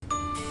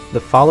The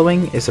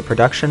following is a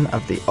production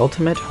of the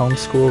Ultimate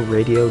Homeschool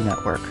Radio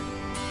Network.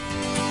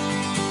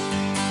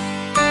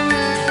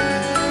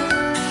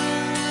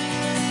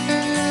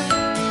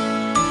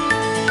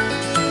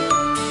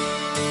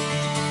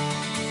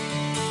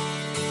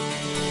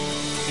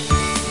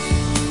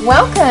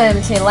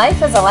 Welcome to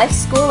Life as a Life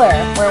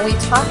Schooler, where we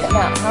talk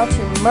about how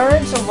to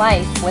merge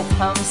life with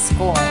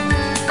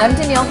homeschooling. I'm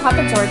Danielle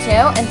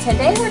Papagiorgio, and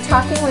today we're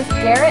talking with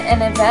Garrett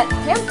and Yvette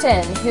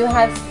Hampton, who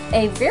have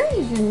a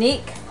very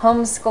unique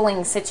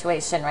homeschooling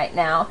situation right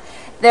now.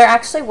 They're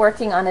actually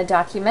working on a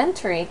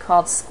documentary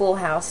called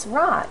Schoolhouse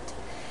Rocked.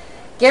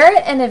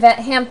 Garrett and Yvette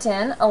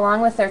Hampton,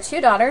 along with their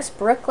two daughters,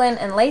 Brooklyn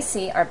and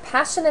Lacey, are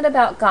passionate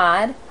about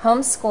God,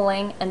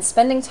 homeschooling, and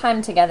spending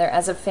time together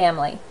as a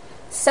family.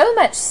 So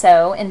much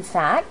so, in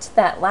fact,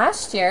 that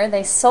last year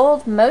they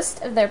sold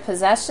most of their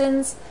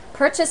possessions,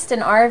 purchased an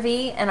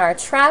RV, and are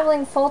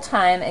traveling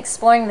full-time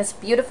exploring this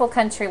beautiful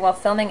country while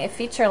filming a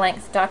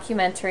feature-length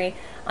documentary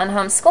on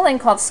homeschooling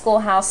called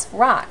Schoolhouse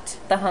Rocked,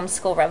 The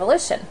Homeschool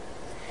Revolution.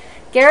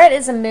 Garrett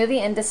is a movie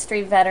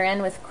industry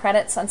veteran with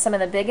credits on some of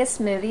the biggest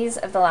movies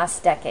of the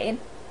last decade.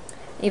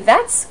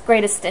 Yvette's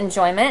greatest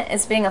enjoyment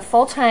is being a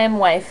full-time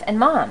wife and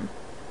mom.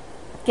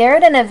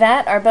 Garrett and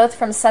Yvette are both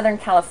from Southern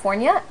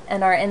California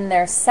and are in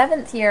their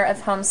 7th year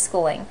of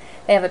homeschooling.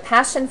 They have a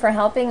passion for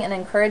helping and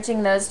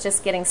encouraging those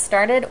just getting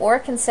started or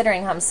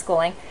considering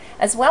homeschooling,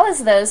 as well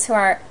as those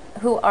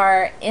who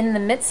are in the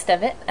midst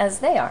of it as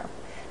they are.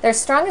 Their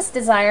strongest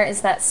desire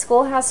is that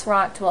Schoolhouse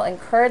Rocked will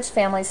encourage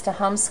families to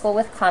homeschool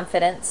with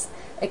confidence,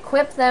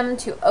 equip them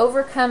to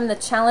overcome the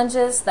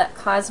challenges that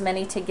cause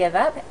many to give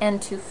up,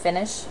 and to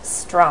finish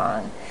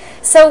strong.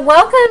 So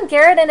welcome,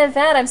 Garrett and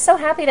Yvette. I'm so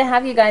happy to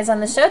have you guys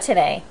on the show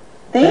today.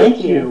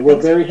 Thank you.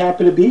 We're very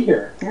happy to be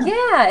here.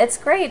 Yeah, it's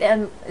great.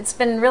 And it's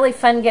been really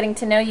fun getting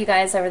to know you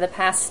guys over the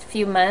past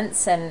few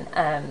months, and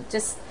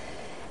just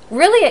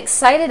really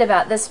excited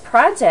about this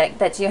project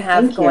that you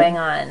have going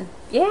on.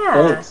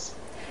 Yeah. Thanks.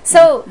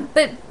 So,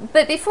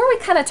 but before we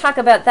kind of talk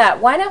about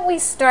that, why don't we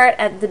start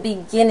at the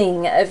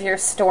beginning of your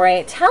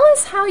story? Tell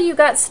us how you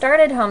got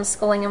started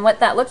homeschooling and what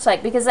that looked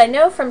like, because I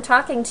know from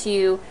talking to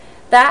you,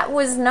 that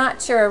was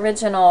not your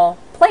original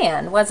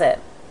plan, was it?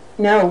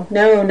 No,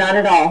 not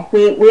at all.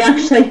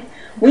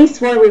 We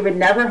swore we would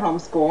never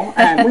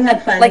homeschool. We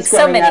had friends like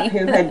growing up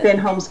who had been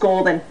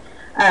homeschooled,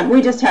 and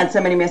we just had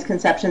so many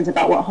misconceptions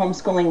about what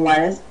homeschooling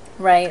was.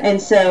 Right.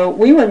 And so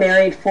we were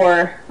married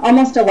for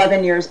almost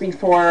 11 years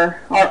before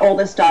our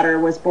oldest daughter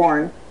was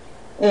born.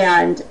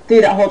 And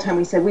through that whole time,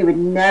 we said we would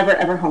never,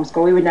 ever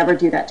homeschool. We would never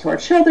do that to our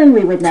children.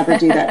 We would never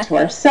do that to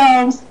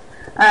ourselves.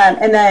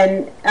 And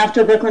then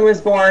after Brooklyn was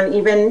born,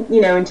 even,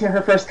 into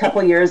her first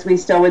couple years, we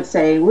still would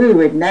say we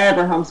would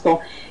never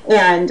homeschool.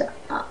 And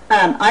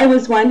I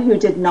was one who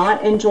did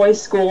not enjoy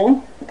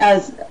school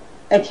as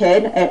a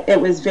kid. It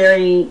was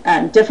very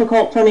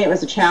difficult for me. It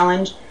was a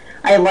challenge.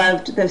 I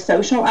loved the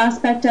social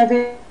aspect of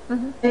it.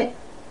 Mm-hmm.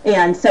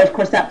 And so, of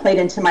course, that played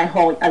into my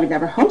whole, I would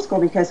never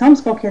homeschool because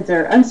homeschool kids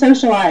are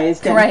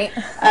unsocialized. And, right.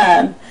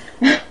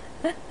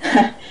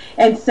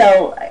 And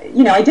so,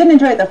 I didn't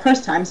enjoy it the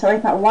first time. So I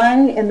thought, why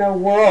in the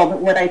world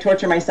would I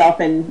torture myself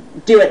and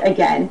do it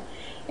again?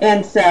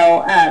 And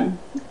so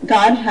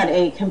God had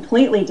a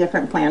completely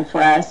different plan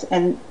for us.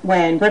 And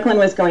when Brooklyn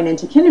was going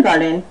into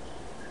kindergarten,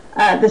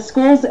 the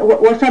schools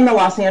were from the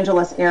Los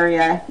Angeles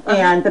area,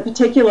 and the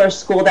particular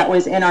school that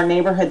was in our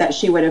neighborhood that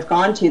she would have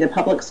gone to, the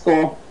public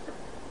school,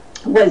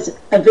 was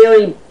a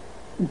very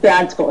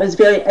bad school.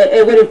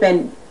 It would have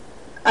been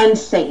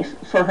unsafe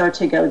for her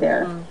to go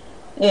there.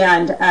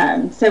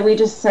 And so we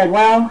just said,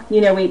 well,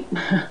 we don't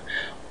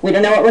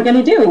know what we're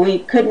going to do. We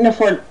couldn't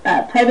afford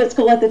private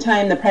school at the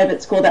time. The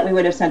private school that we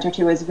would have sent her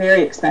to was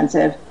very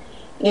expensive,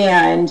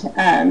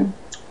 and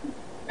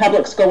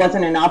public school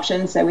wasn't an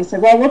option. So we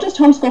said, well, we'll just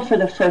homeschool for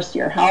the first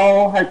year.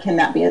 How hard can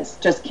that be? It's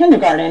just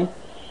kindergarten.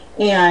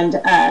 And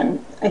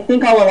I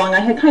think all along I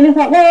had kind of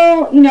thought,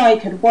 well, I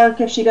could work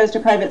if she goes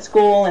to private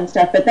school and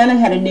stuff. But then I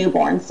had a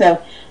newborn.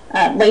 So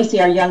Lacey,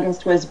 our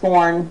youngest, was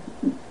born.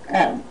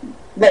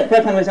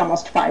 Brooklyn was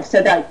almost 5.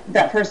 So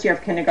that first year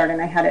of kindergarten,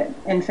 I had an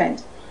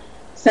infant.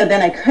 So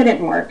then I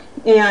couldn't work.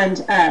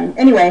 And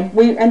anyway,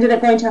 we ended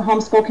up going to a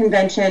homeschool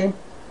convention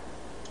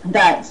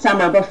that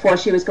summer before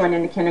she was going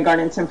into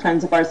kindergarten. Some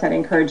friends of ours had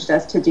encouraged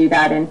us to do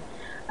that.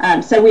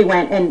 And so we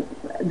went. And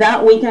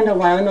that weekend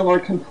alone, the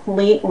Lord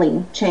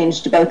completely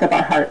changed both of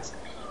our hearts.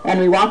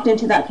 And we walked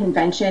into that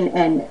convention,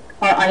 and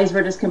our eyes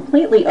were just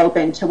completely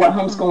open to what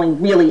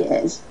homeschooling really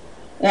is.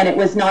 And it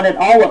was not at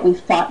all what we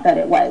thought that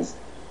it was.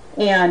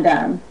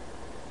 And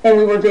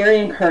we were very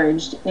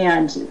encouraged,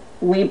 and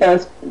we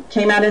both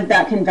came out of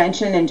that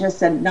convention and just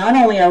said, not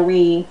only are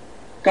we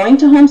going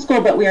to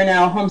homeschool, but we are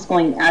now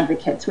homeschooling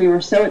advocates. We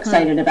were so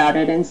excited about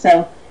it. And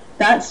so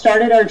that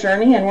started our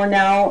journey, and we're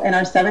now in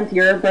our 7th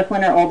year.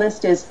 Brooklyn, our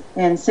oldest, is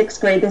in 6th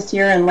grade this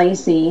year, and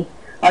Lacey,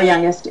 our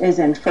youngest, is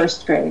in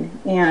 1st grade.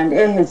 And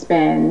it has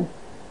been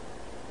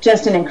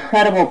just an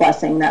incredible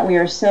blessing that we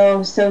are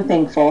so, so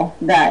thankful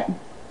that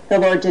the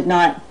Lord did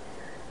not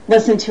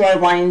listen to our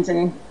whines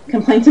and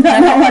complaints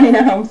about not wanting to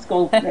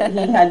homeschool. But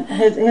he had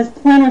his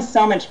plan was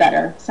so much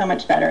better,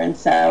 and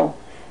so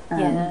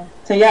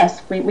so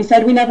yes, we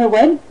said we never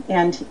would,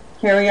 and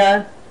here we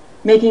are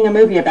making a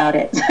movie about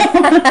it.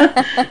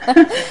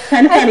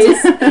 Kind of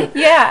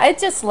funny. I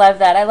just love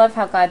that. I love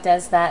how God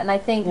does that, and I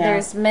think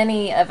there's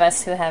many of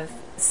us who have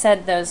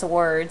said those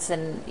words,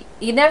 and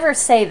you never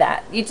say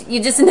that.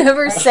 You just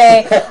never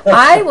say,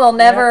 I will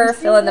never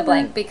fill in the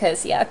blank,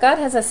 because God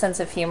has a sense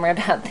of humor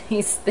about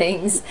these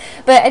things.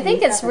 But I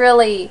think it's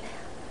really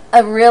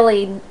a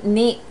really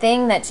neat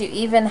thing that you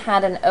even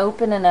had an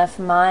open enough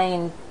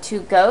mind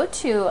to go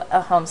to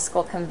a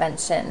homeschool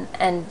convention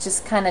and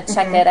just kind of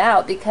check it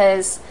out,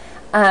 because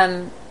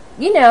a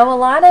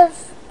lot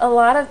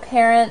of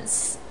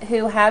parents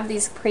who have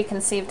these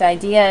preconceived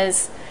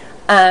ideas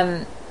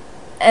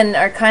and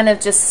are kind of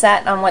just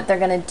set on what they're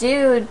going to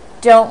do,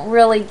 don't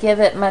really give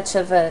it much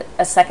of a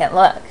second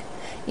look,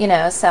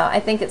 so I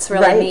think it's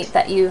really neat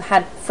that you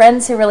had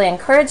friends who really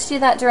encouraged you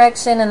that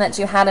direction, and that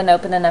you had an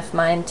open enough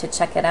mind to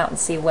check it out and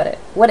see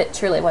what it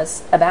truly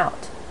was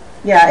about.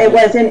 Yeah, it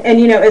was, and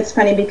it's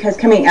funny, because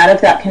coming out of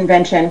that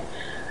convention,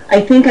 I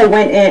think I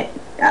went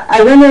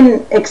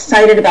in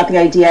excited about the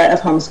idea of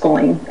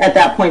homeschooling. At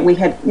that point, we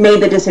had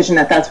made the decision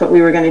that that's what we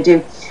were going to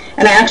do,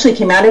 and I actually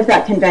came out of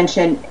that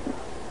convention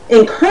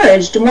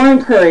more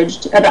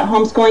encouraged about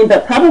homeschooling,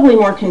 but probably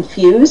more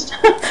confused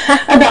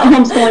about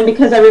homeschooling,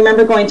 because I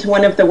remember going to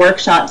one of the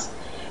workshops,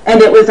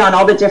 and it was on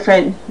all the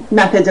different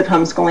methods of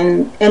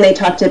homeschooling, and they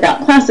talked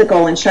about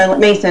classical and Charlotte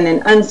Mason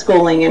and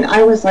unschooling, and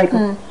I was like,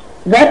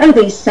 what are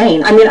they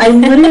saying? I mean, I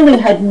literally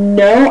had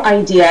no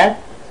idea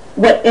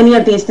what any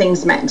of these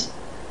things meant.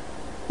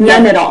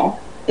 None at all.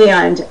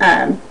 And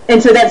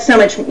so that's so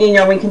much,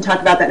 we can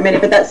talk about that in a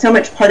minute, but that's so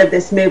much part of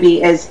this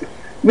movie, is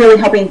really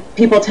helping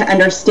people to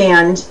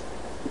understand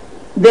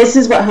this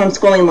is what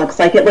homeschooling looks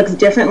like. It looks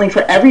differently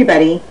for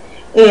everybody,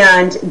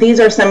 and these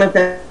are some of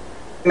the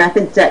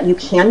methods that you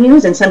can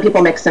use, and some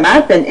people mix them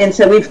up, and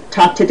so we've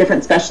talked to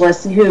different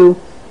specialists who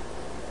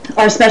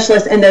are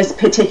specialists in those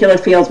particular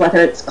fields, whether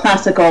it's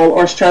classical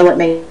or Charlotte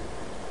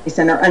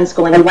Mason or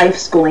unschooling or life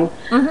schooling,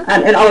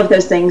 and all of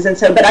those things. And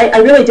so, but I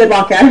really did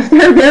walk out of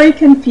there very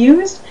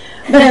confused,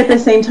 but at the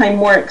same time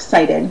more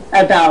excited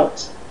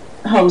about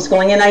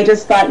homeschooling. And I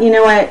just thought, you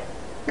know what,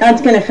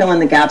 God's going to fill in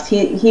the gaps.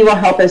 He will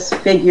help us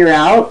figure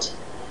out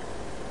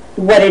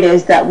what it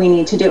is that we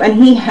need to do. And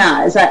he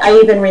has. I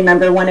even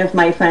remember one of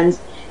my friends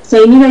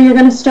saying, you're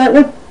going to start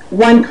with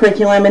one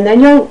curriculum, and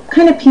then you'll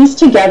kind of piece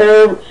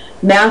together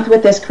math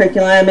with this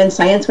curriculum and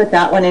science with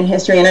that one and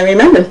history. And I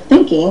remember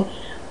thinking,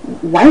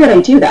 why would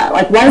I do that?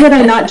 Like, why would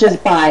I not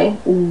just buy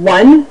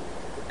one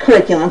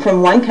curriculum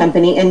from one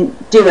company and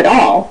do it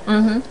all?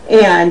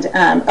 And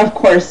of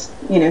course,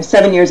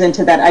 7 years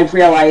into that, I've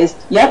realized,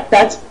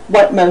 that's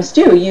what most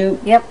do. You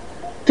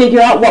figure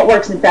out what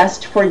works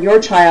best for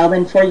your child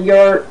and for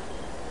your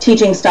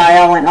teaching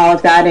style and all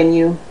of that, and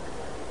you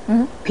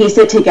piece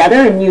it together,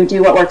 and you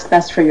do what works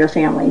best for your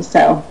family.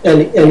 So,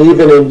 and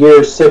even in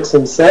years 6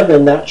 and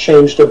 7, that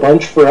changed a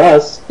bunch for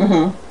us,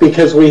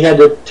 because we had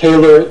to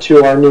tailor it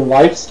to our new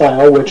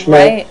lifestyle, which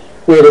meant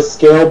we had to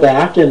scale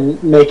back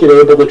and make it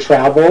able to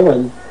travel,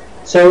 and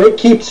so it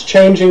keeps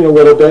changing a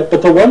little bit.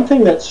 But the one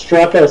thing that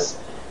struck us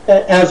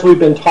as we've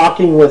been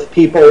talking with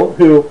people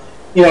who,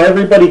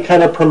 everybody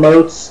kind of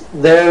promotes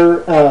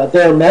their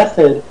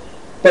method,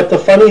 but the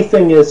funny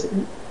thing is,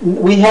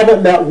 we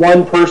haven't met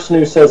one person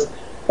who says,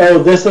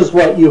 oh, this is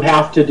what you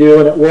have to do,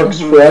 and it works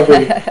for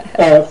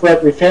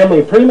every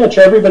family. Pretty much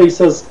everybody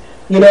says,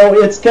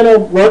 it's going to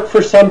work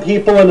for some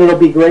people, and it'll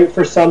be great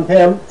for some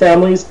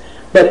families,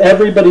 but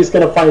everybody's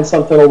going to find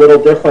something a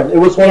little different. It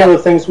was one of the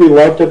things we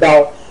loved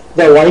about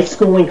the Life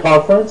Schooling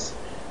Conference,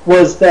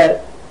 was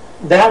that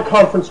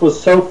conference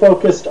was so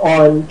focused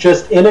on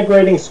just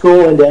integrating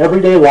school into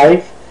everyday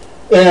life,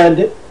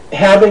 and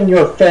having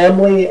your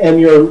family and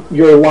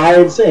your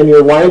lives and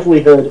your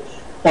livelihood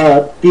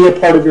be a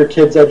part of your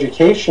kids'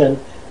 education.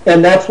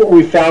 And that's what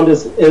we found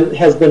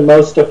has been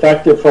most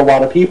effective for a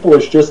lot of people,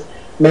 is just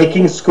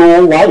making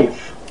school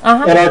life.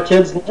 And our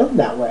kids learn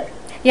that way.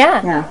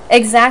 Yeah,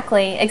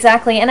 exactly.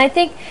 And I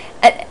think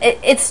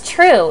it's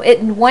true.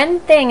 One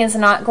thing is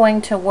not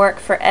going to work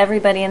for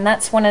everybody, and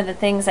that's one of the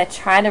things I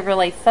try to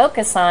really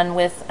focus on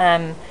with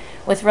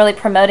really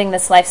promoting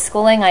this life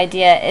schooling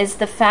idea, is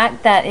the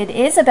fact that it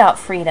is about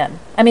freedom.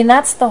 I mean,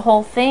 that's the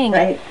whole thing.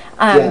 Right.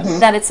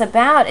 That it's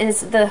about,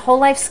 is the whole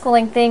life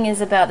schooling thing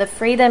is about the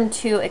freedom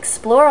to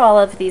explore all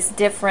of these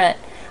different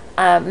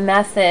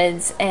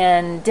methods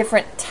and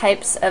different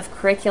types of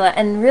curricula,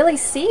 and really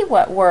see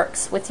what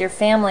works with your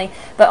family,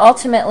 but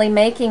ultimately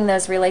making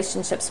those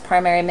relationships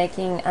primary,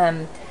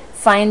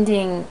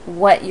 finding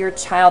what your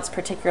child's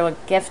particular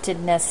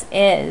giftedness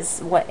is,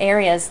 what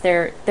areas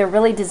they're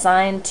really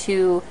designed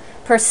to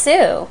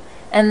pursue,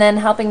 and then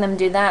helping them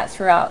do that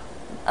throughout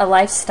a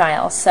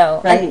lifestyle.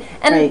 So, I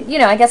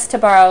guess to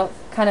borrow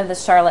kind of the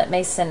Charlotte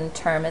Mason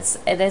term, it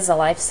is a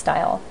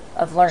lifestyle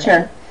of learning.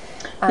 Sure.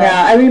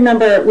 I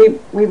remember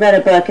we read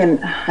a book,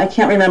 and I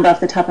can't remember off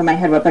the top of my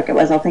head what book it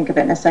was. I'll think of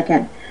it in a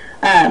second.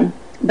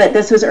 but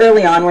this was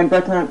early on when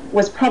Brooklyn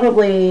was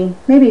probably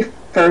maybe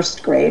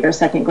first grade or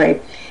second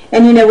grade.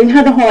 And, we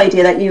had the whole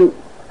idea that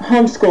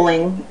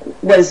homeschooling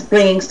was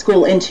bringing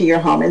school into your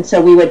home. And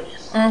so we would,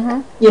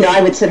 I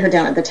would sit her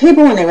down at the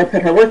table and I would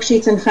put her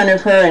worksheets in front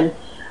of her.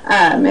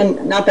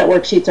 And not that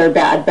worksheets are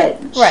bad,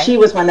 but she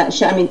was one that,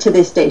 to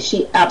this day,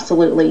 she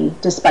absolutely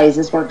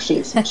despises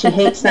worksheets. She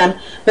hates them.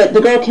 But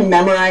the girl can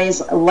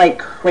memorize like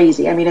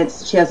crazy.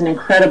 She has an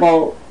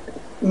incredible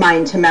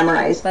mind to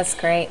memorize. That's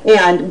great.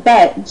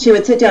 But she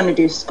would sit down to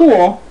do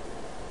school,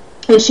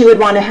 and she would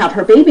want to have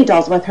her baby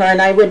dolls with her,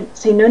 and I would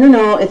say,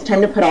 no, it's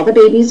time to put all the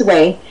babies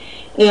away.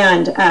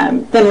 And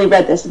then we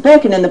read this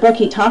book, and in the book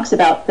he talks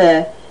about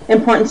the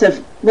importance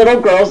of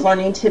little girls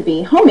learning to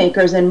be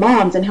homemakers and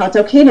moms, and how it's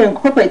okay to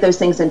incorporate those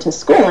things into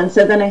school. And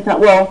so then I thought,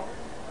 well,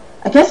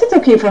 I guess it's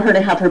okay for her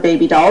to have her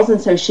baby dolls.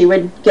 And so she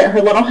would get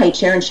her little high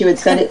chair, and she would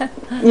set it,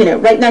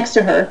 right next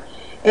to her.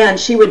 And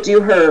she would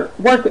do her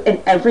work,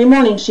 and every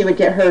morning she would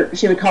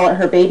call it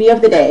her baby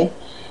of the day,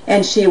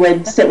 and she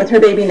would sit with her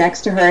baby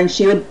next to her, and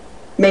she would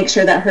make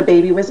sure that her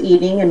baby was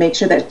eating and make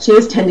sure that she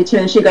was tended to,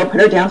 and she'd go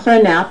put her down for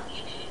a nap.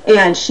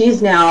 And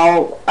she's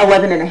now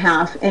 11 and a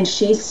half, and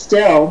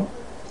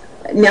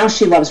now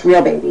she loves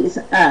real babies.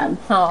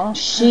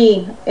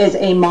 She is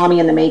a mommy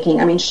in the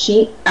making.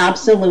 She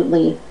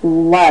absolutely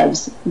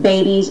loves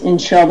babies and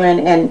children,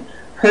 and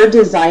her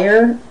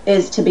desire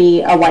is to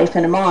be a wife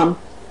and a mom.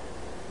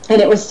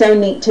 And it was so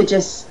neat to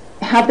just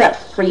have that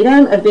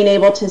freedom of being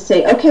able to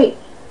say, okay,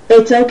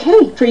 it's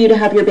okay for you to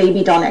have your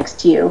baby doll next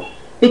to you,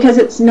 because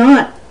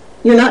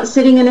you're not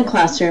sitting in a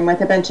classroom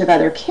with a bunch of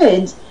other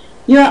kids.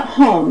 You're at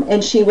home.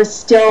 And she was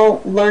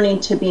still learning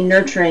to be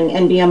nurturing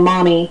and be a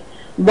mommy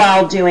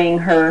while doing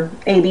her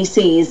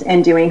ABCs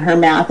and doing her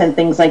math and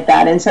things like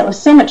that. And so it was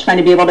so much fun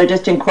to be able to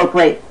just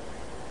incorporate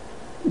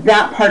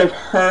that part of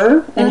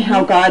her and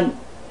how God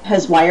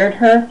has wired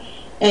her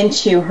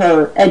into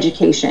her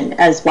education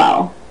as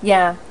well.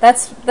 Yeah,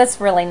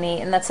 that's really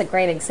neat, and that's a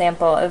great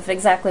example of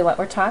exactly what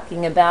we're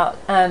talking about.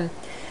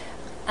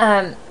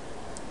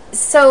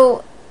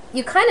 So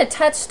you kind of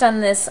touched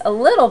on this a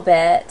little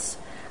bit.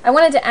 I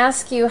wanted to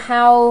ask you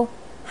how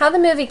the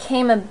movie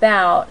came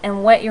about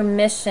and what your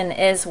mission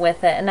is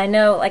with it. And I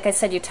know, like I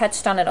said, you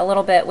touched on it a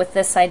little bit with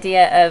this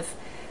idea of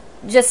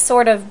just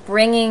sort of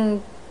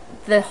bringing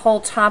the whole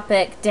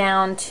topic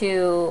down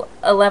to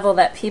a level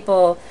that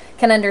people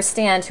can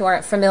understand who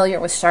aren't familiar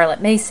with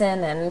Charlotte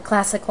Mason and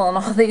classical and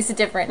all these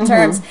different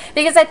terms.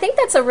 Because I think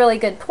that's a really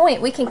good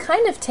point. We can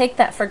kind of take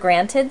that for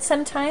granted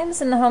sometimes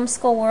in the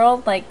homeschool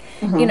world, like,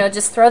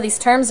 just throw these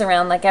terms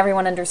around like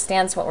everyone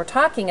understands what we're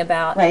talking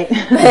about. Right.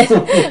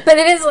 but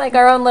it is like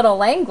our own little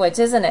language,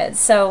 isn't it?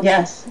 So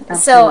yes,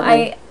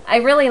 absolutely. So I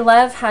really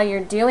love how you're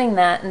doing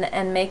that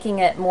and making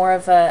it more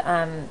of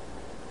a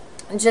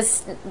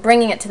just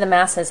bringing it to the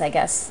masses, I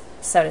guess,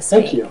 so to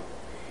speak. Thank you.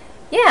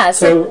 Yeah.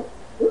 So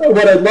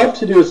what I'd love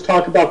to do is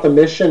talk about the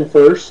mission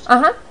first,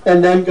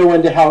 and then go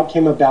into how it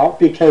came about,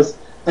 because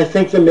I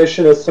think the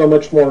mission is so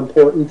much more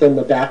important than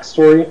the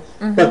backstory,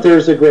 but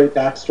there's a great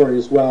backstory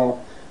as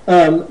well.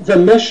 The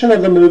mission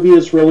of the movie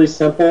is really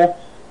simple.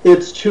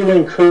 It's to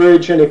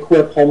encourage and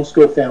equip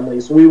homeschool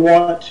families. We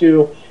want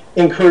to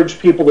encourage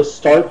people to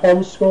start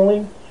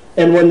homeschooling,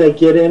 and when they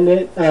get in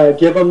it,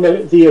 give them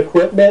the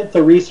equipment,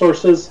 the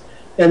resources,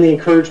 and the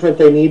encouragement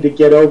they need to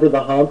get over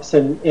the humps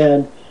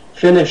and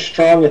finish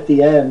strong at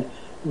the end.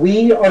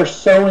 We are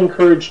so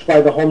encouraged by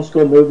the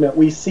homeschool movement.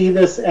 We see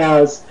this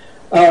as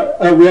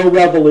a real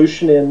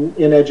revolution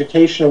in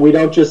education. We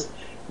don't just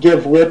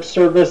give lip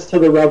service to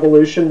the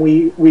revolution.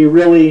 We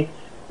really,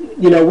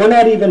 we're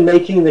not even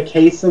making the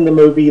case in the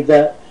movie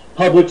that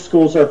public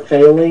schools are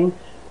failing,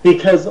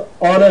 because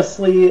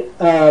honestly,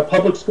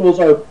 public schools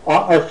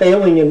are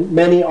failing in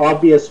many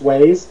obvious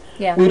ways.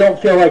 Yeah. We don't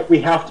feel like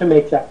we have to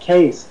make that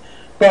case.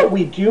 But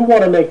we do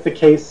want to make the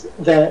case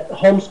that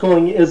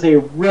homeschooling is a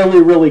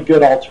really, really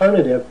good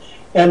alternative,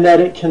 and that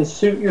it can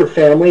suit your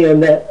family,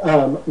 and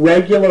that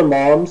regular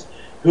moms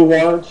who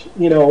aren't,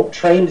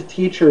 trained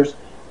teachers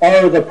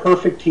are the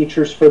perfect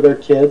teachers for their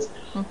kids.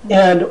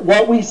 And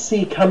what we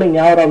see coming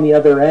out on the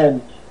other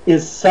end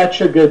is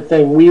such a good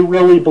thing. We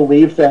really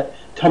believe that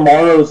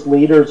tomorrow's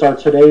leaders are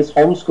today's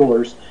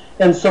homeschoolers.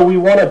 And so we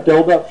want to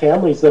build up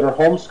families that are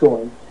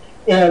homeschooling.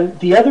 And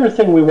the other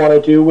thing we want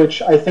to do,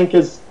 which I think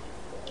is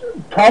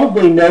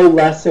probably no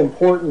less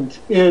important,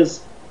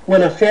 is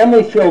when a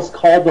family feels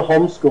called to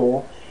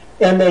homeschool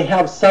and they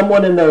have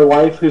someone in their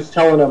life who's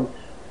telling them,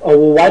 oh,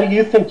 well, why do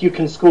you think you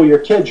can school your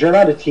kids? You're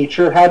not a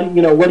teacher. How do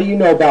what do you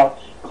know about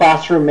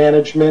classroom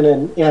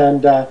management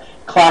and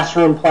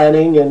classroom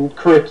planning and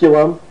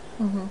curriculum?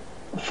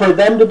 For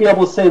them to be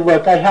able to say,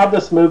 look, I have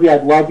this movie,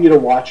 I'd love you to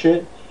watch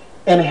it,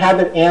 and have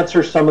it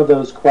answer some of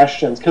those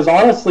questions. Because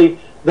honestly,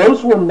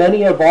 those were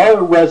many of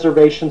our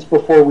reservations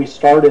before we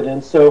started,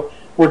 and so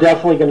we're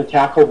definitely going to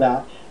tackle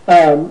that.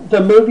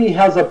 The movie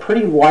has a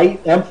pretty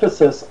light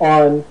emphasis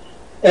on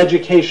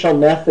educational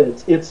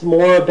methods. It's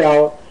more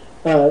about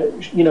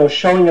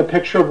showing a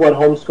picture of what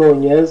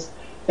homeschooling is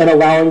and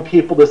allowing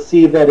people to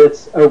see that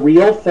it's a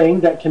real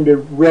thing that can be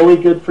really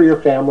good for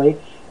your family,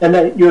 and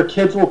that your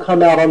kids will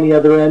come out on the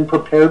other end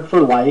prepared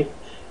for life,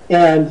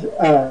 and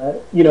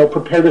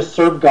prepared to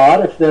serve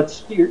God if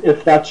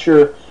that's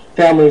your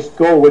family's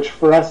goal. Which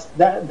for us,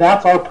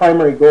 that's our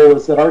primary goal,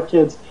 is that our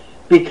kids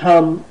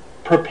become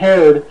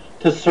prepared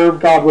to serve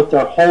God with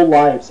their whole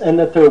lives, and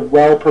that they're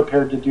well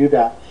prepared to do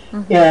that.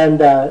 Mm-hmm.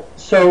 And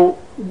so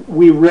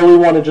we really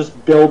want to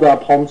just build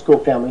up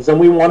homeschool families, and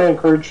we want to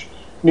encourage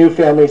new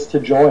families to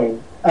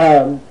join.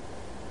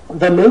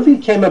 The movie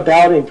came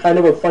about in kind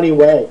of a funny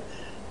way.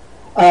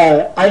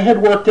 I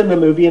had worked in the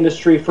movie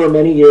industry for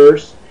many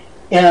years,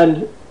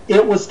 and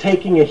it was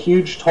taking a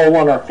huge toll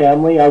on our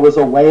family. I was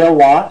away a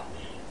lot,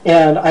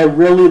 and I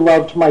really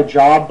loved my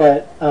job,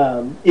 but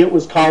it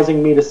was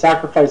causing me to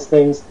sacrifice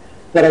things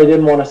that I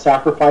didn't want to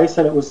sacrifice,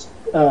 and it was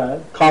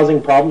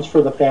causing problems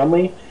for the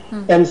family.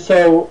 And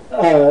so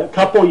a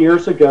couple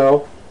years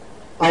ago,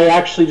 I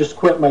actually just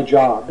quit my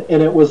job,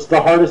 and it was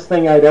the hardest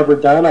thing I'd ever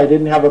done. I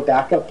didn't have a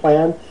backup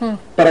plan,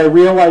 but I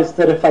realized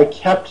that if I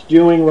kept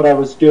doing what I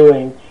was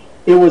doing,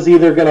 it was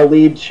either going to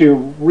lead to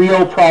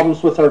real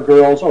problems with our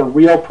girls, or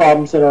real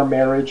problems in our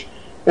marriage,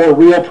 or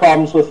real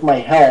problems with my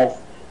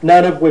health,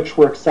 none of which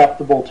were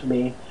acceptable to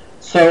me.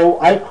 So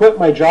I quit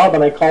my job,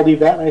 and I called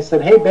Yvette and I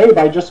said, "Hey babe,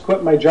 I just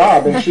quit my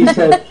job." And she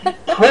said,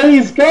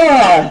 "Praise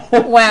God."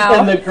 Wow.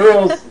 And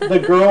the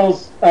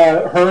girls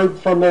heard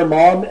from their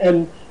mom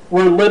and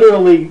were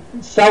literally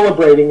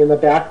celebrating in the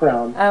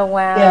background. Oh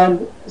wow.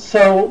 And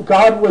so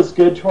God was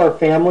good to our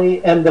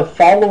family, and the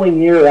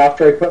following year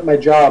after I quit my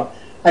job,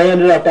 I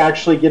ended up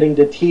actually getting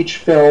to teach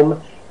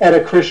film at a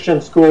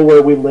Christian school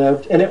where we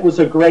lived, and it was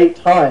a great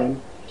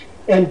time.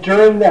 And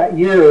during that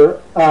year,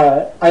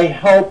 I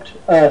helped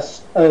a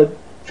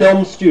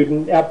film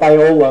student at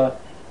Biola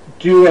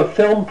do a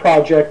film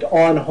project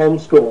on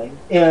homeschooling.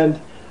 And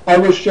I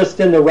was just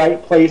in the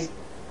right place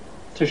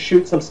to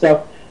shoot some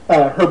stuff.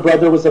 Her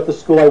brother was at the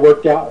school I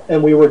worked at,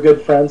 and we were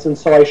good friends. And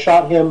so I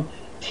shot him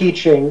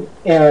teaching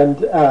and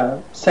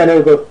sent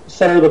her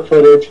the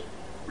footage.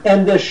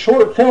 And the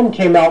short film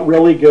came out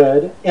really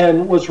good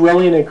and was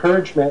really an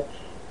encouragement.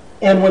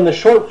 And when the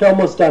short film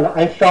was done,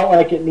 I felt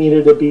like it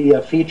needed to be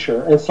a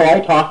feature. And so I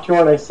talked to her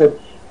and I said,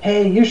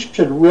 "Hey, you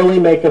should really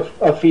make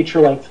a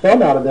feature-length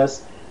film out of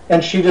this."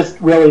 And she just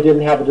really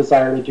didn't have a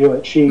desire to do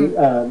it. She,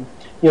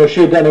 she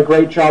had done a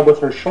great job with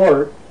her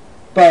short,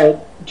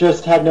 but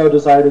just had no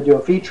desire to do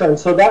a feature. And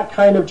so that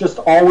kind of just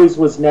always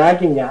was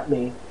nagging at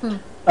me.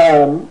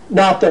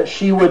 Not that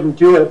she wouldn't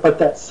do it, but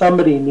that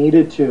somebody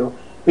needed to,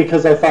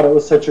 because I thought it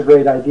was such a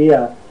great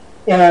idea.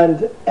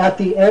 And at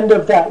the end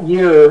of that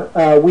year,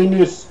 we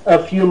knew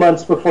a few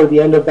months before the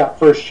end of that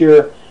first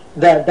year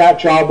that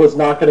job was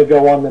not going to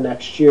go on the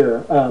next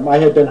year. I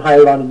had been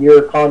hired on a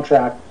year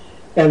contract,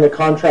 and the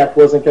contract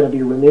wasn't going to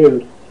be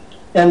renewed.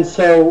 And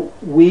so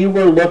we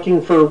were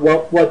looking for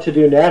what to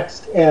do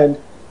next. And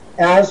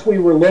as we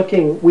were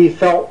looking, we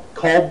felt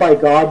called by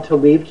God to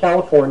leave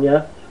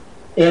California,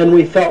 and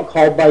we felt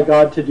called by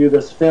God to do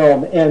this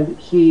film. And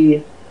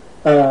he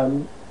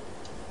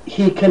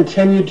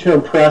continued to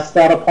impress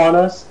that upon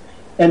us,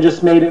 and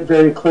just made it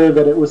very clear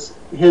that it was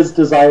his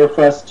desire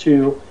for us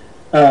to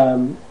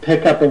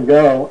pick up and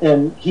go.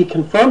 And he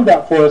confirmed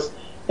that for us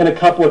in a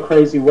couple of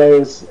crazy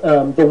ways.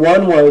 The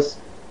one was,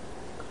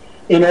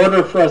 in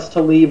order for us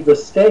to leave the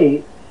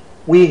state,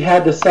 we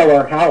had to sell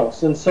our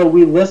house. And so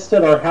we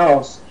listed our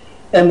house,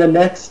 and the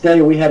next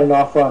day we had an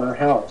offer on our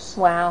house.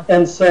 Wow.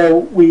 And so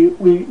we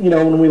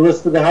when we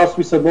listed the house,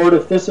 we said, "Lord,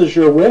 if this is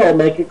your will,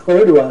 make it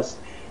clear to us."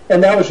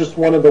 And that was just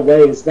one of the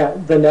ways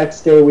that the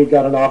next day we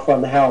got an offer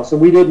on the house.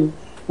 And we didn't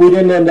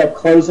end up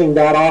closing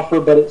that offer,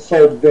 but it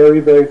sold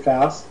very, very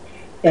fast.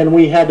 And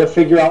we had to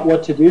figure out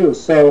what to do.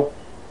 So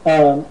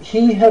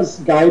he has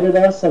guided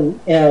us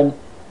and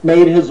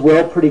made his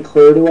will pretty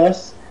clear to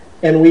us.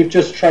 And we've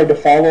just tried to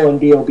follow and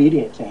be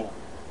obedient to him.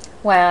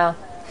 Wow.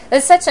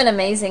 It's such an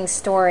amazing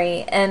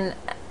story. And,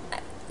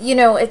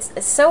 it's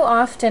so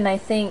often, I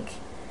think,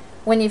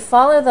 when you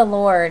follow the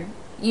Lord,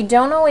 you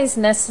don't always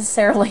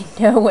necessarily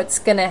know what's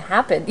going to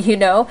happen,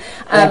 Yeah.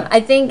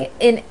 I think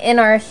in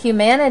our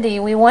humanity,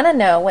 we want to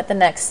know what the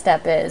next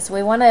step is.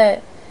 We want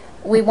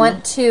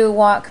to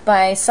walk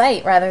by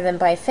sight rather than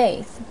by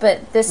faith.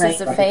 But this is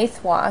a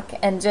faith walk,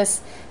 and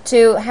just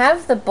to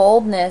have the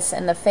boldness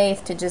and the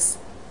faith to just,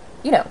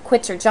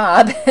 quit your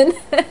job and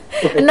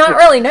not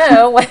really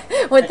know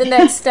what the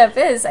next step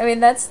is. I mean,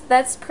 that's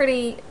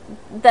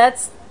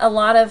a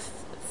lot of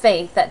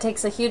faith. That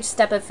takes a huge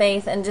step of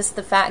faith, and just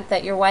the fact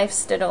that your wife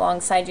stood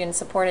alongside you and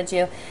supported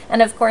you.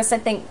 And of course, I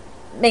think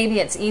maybe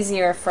it's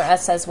easier for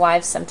us as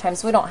wives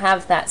sometimes. We don't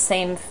have that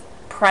same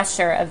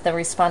pressure of the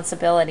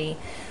responsibility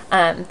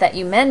that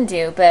you men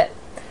do, but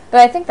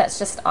I think that's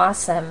just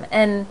awesome.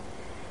 And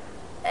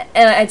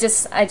I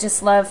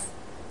just love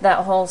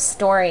that whole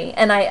story.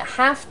 And I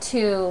have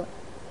to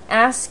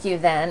ask you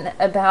then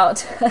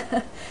about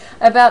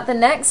about the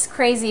next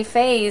crazy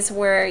phase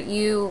where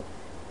you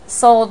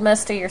sold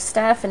most of your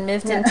stuff and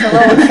moved into a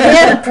little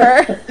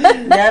camper.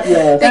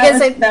 Yep.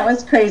 That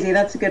was crazy.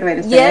 That's a good way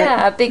to say it.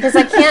 Yeah, because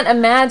I can't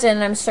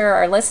imagine, I'm sure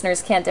our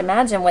listeners can't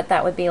imagine what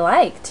that would be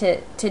like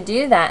to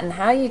do that, and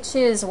how you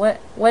choose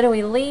what do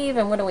we leave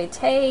and what do we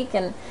take,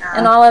 and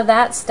all of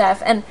that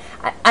stuff. And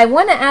I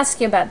want to ask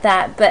you about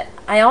that, but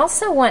I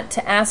also want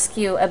to ask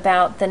you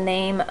about the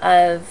name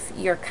of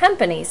your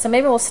company. So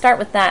maybe we'll start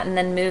with that and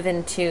then move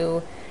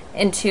into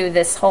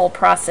this whole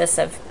process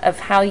of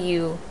how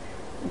you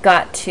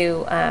got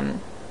to,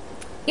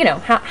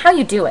 how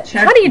you do it.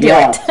 Sure. How do you do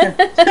it?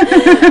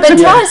 But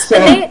tell us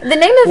the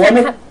name of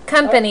your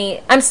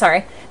company. I'm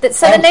sorry.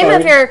 The name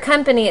of your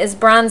company is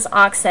Bronze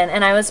Oxen,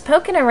 and I was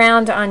poking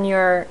around on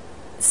your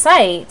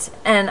site,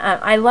 and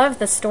I love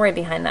the story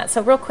behind that.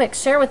 So real quick,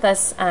 share with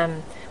us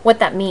what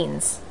that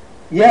means.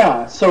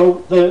 Yeah,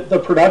 so the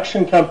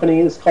production company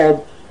is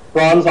called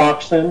Bronze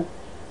Oxen,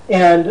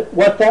 and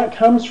what that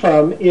comes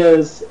from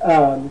is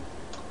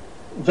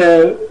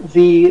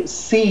the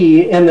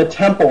sea in the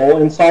temple,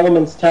 in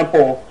Solomon's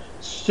temple,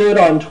 stood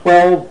on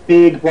 12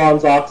 big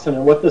bronze oxen,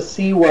 and what the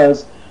sea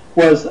was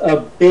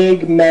a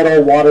big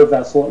metal water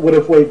vessel. It would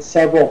have weighed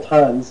several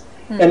tons,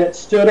 and it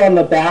stood on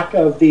the back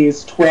of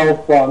these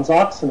 12 bronze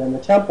oxen in the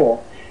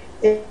temple.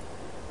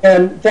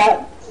 And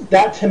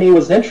that to me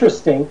was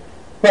interesting,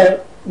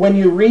 but when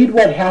you read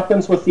what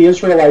happens with the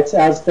Israelites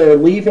as they're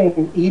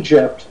leaving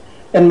Egypt,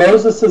 and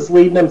Moses is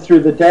leading them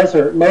through the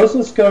desert,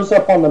 Moses goes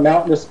up on the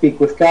mountain to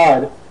speak with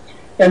God,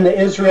 and the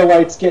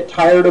Israelites get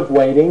tired of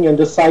waiting and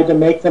decide to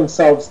make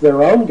themselves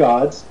their own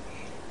gods.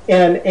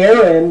 And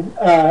Aaron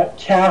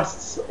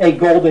casts a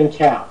golden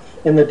calf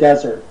in the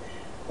desert.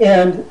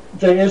 And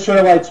the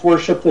Israelites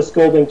worship this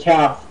golden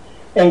calf,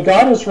 and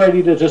God is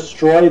ready to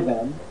destroy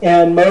them.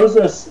 And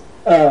Moses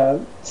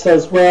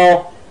says,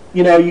 well,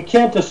 you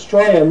can't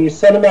destroy them. You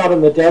send them out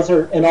in the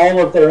desert, and all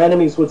of their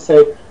enemies would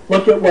say,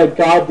 look at what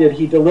God did.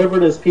 He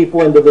delivered his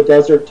people into the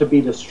desert to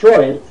be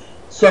destroyed.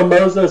 So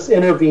Moses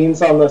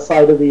intervenes on the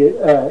side of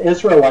the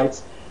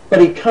Israelites, but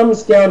he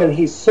comes down and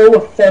he's so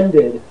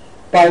offended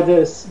by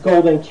this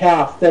golden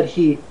calf that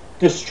he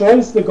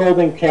destroys the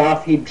golden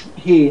calf.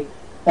 He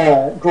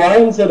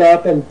grinds it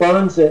up and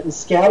burns it and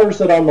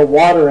scatters it on the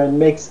water and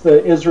makes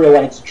the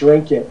Israelites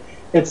drink it.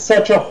 It's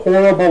such a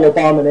horrible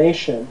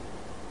abomination.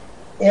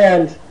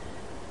 And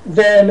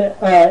then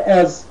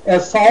as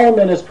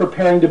Solomon is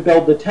preparing to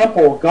build the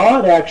temple,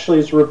 God actually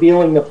is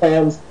revealing the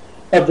plans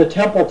of the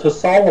temple to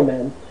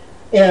Solomon,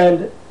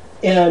 and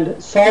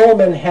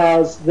Solomon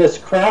has this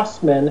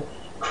craftsman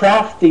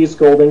craft these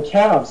golden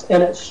calves.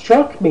 And it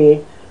struck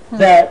me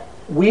that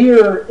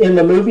we're in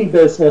the movie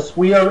business,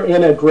 we are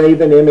in a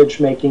graven image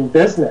making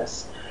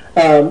business.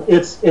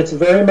 It's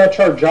very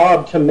much our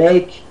job to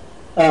make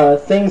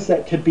things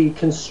that could be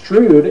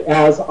construed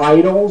as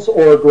idols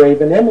or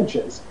graven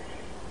images.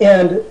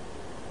 And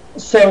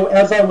so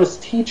as I was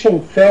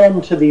teaching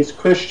film to these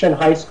Christian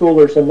high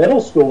schoolers and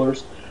middle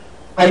schoolers,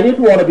 I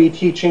didn't want to be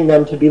teaching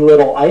them to be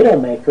little idol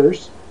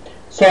makers.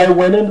 So I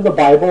went into the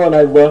Bible and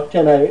I looked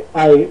and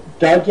I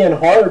dug in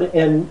hard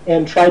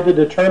and tried to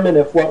determine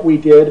if what we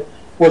did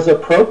was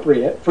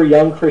appropriate for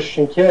young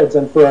Christian kids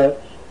and for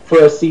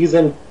a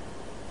seasoned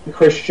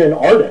Christian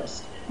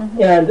artist.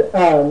 And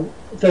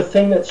the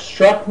thing that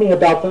struck me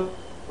about the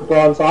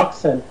bronze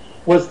oxen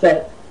was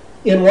that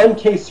in one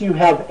case you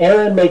have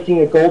Aaron making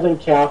a golden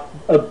calf,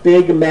 a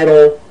big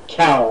metal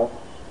cow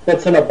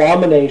that's an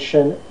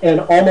abomination and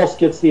almost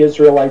gets the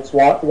Israelites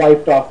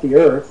wiped off the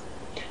earth.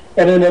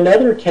 And in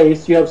another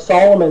case you have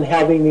Solomon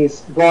having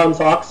these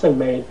bronze oxen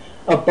made,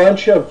 a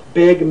bunch of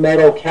big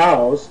metal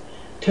cows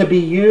to be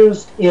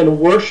used in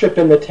worship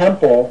in the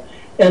temple,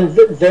 and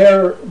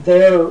they're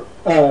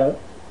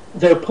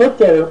put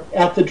there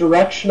at the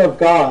direction of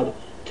God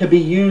to be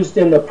used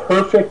in the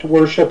perfect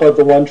worship of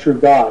the one true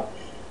God.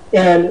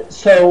 And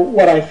so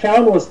what I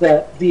found was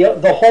that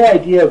the whole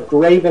idea of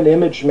graven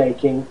image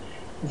making,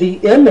 the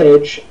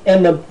image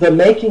and the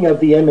making of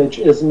the image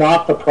is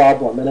not the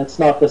problem, and it's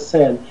not the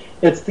sin.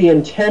 It's the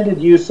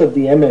intended use of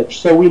the image.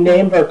 So we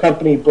named our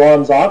company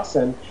Bronze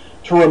Oxen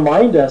to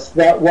remind us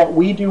that what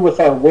we do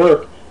with our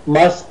work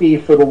must be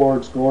for the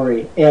Lord's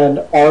glory, and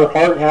our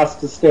heart has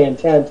to stay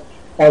intent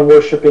on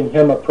worshiping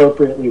Him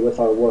appropriately with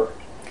our work.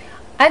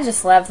 I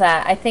just love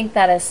that. I think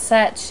that is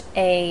such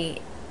a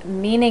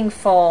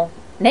meaningful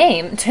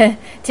name to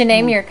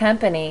name your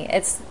company.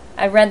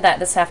 I read that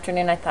this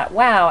afternoon. I thought,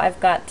 wow, I've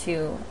got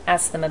to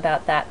ask them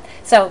about that.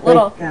 So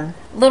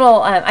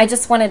I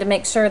just wanted to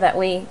make sure that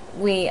we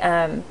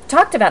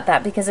talked about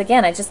that, because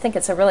again, I just think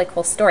it's a really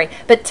cool story.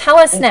 But tell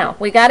us now,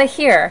 we got to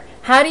hear,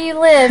 how do you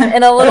live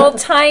in a little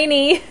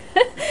tiny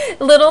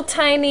camper,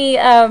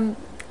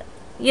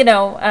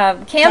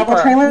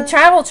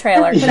 travel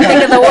trailer? Couldn't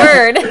think of the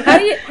word. How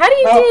do you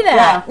do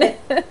that?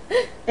 Yeah.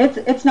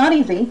 It's not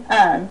easy.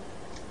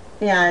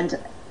 And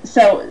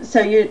so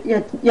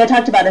you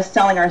talked about us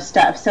selling our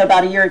stuff. So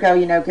about a year ago,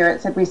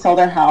 Garrett said we sold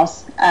our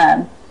house,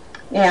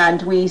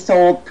 and we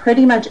sold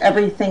pretty much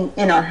everything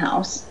in our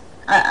house.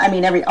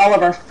 All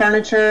of our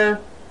furniture,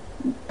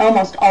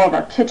 almost all of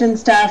our kitchen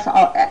stuff,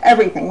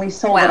 everything. We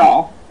sold it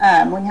all.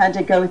 We had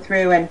to go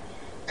through and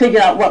figure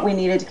out what we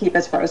needed to keep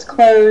as far as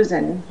clothes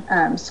and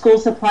school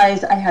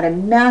supplies. I had a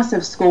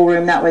massive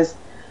schoolroom that was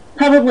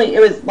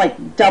it was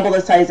like double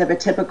the size of a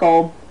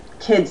typical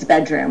kid's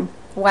bedroom.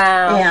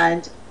 Wow.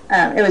 And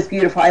it was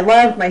beautiful. I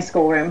loved my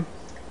schoolroom.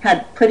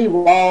 Had pretty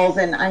walls,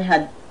 and I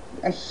had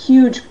a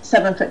huge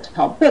 7-foot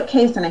tall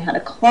bookcase, and I had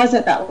a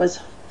closet that was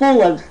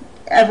full of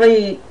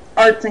every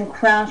arts and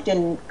craft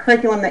and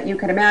curriculum that you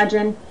could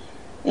imagine.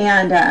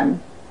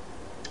 And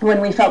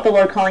when we felt the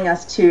Lord calling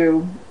us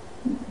to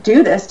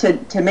do this,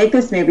 to make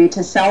this movie,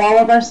 to sell all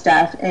of our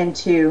stuff and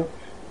to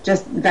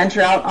just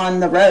venture out on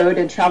the road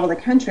and travel the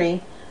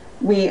country,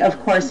 we of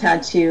course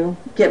had to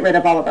get rid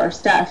of all of our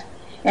stuff.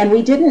 And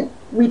we did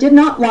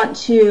not want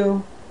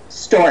to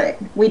store it.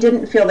 We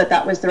didn't feel that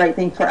that was the right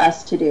thing for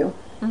us to do.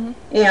 Mm-hmm.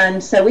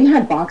 And so we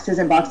had boxes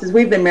and boxes.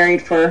 We've been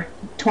married for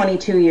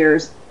 22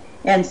 years.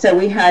 And so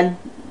we had,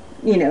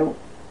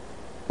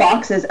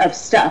 boxes of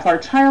stuff, our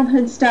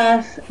childhood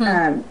stuff,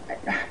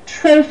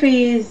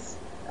 trophies,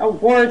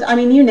 awards. I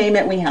mean, you name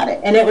it, we had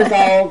it. And it was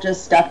all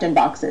just stuffed in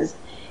boxes.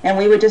 And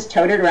we would just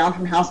tote it around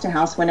from house to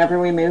house whenever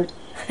we moved.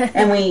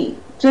 And we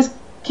just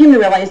came to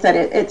realize that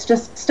it's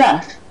just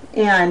stuff.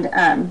 And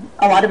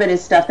a lot of it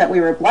is stuff that we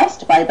were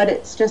blessed by, but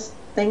it's just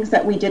things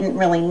that we didn't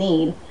really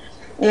need.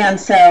 And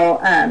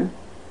so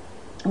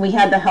we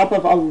had the help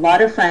of a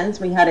lot of friends.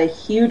 We had a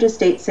huge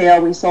estate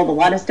sale. We sold a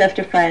lot of stuff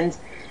to friends.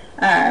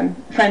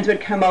 Friends would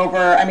come over.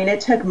 I mean,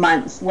 it took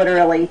months,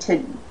 literally,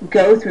 to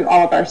go through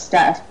all of our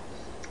stuff.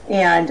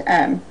 And,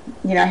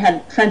 I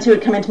had friends who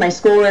would come into my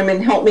schoolroom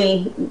and help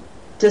me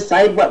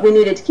decide what we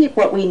needed to keep,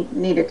 what we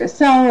needed to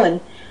sell. And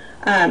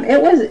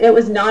it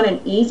was not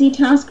an easy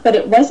task, but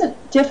it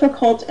wasn't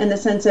difficult in the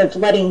sense of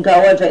letting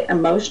go of it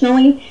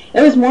emotionally.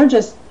 It was more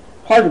just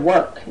hard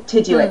work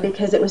to do it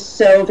because it was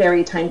so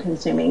very time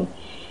consuming.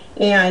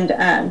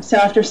 And so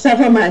after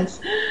several months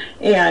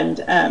and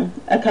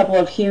a couple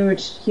of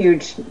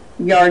huge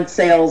yard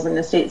sales and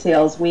estate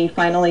sales, we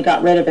finally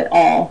got rid of it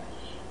all.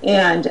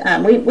 And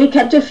we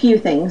kept a few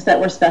things that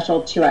were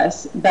special to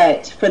us,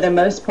 but for the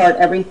most part,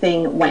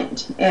 everything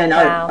went. And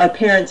our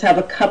parents have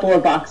a couple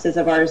of boxes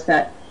of ours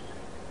that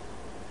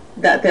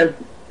they're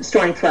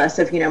storing for us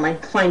of, my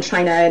fine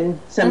china and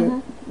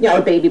some,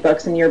 baby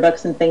books and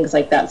yearbooks and things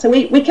like that. So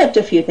we kept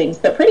a few things,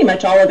 but pretty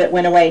much all of it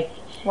went away.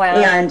 Wow.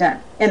 And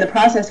in the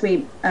process,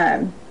 we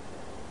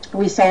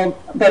sold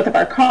both of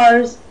our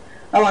cars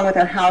along with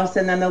our house,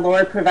 and then the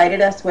Lord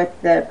provided us with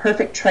the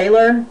perfect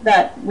trailer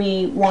that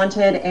we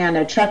wanted and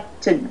a truck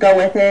to go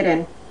with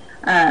it.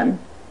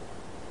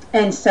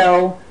 And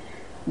so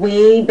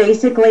we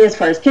basically, as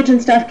far as kitchen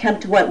stuff,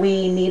 kept what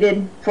we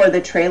needed for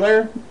the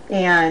trailer,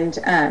 and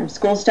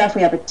school stuff.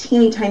 We have a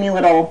teeny tiny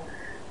little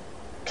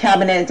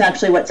cabinet. It's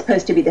actually what's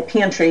supposed to be the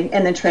pantry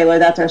in the trailer.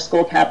 That's our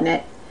school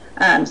cabinet.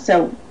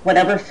 So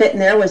whatever fit in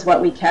there was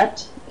what we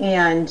kept,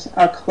 and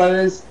our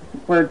clothes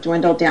were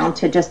dwindled down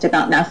to just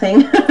about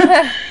nothing.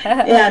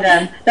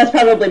 And that's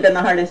probably been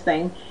the hardest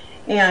thing.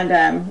 And,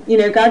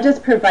 God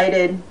just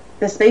provided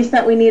the space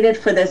that we needed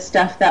for the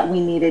stuff that we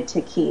needed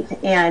to keep.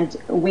 And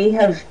we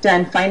have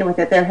done fine with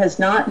it. There has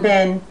not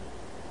been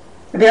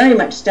very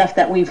much stuff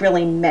that we've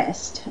really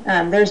missed.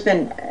 There's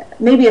been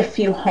maybe a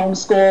few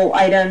homeschool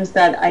items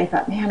that I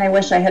thought, man, I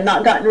wish I had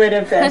not gotten rid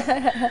of this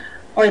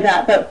or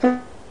that. But for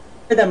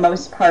the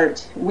most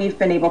part, we've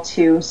been able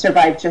to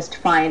survive just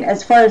fine.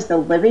 As far as the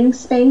living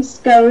space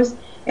goes,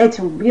 it's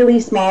really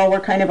small. We're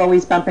kind of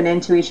always bumping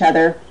into each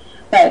other.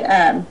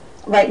 But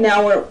right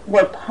now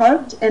we're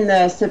parked in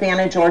the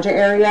Savannah, Georgia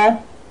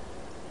area,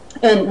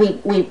 and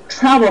we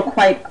travel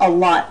quite a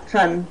lot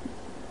from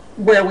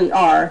where we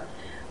are,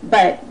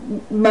 but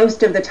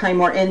most of the time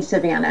we're in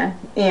Savannah,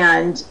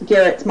 and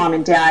Garrett's mom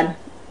and dad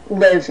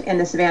live in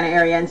the Savannah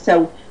area, and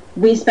so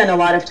we spend a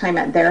lot of time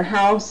at their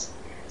house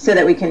so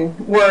that we can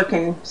work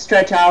and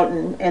stretch out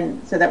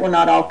and so that we're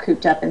not all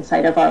cooped up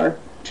inside of our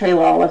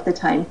trailer all of the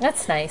time.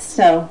 That's nice.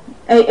 So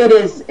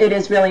it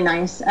is really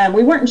nice.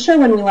 We weren't sure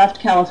when we left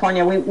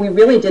California. We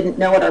really didn't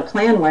know what our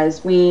plan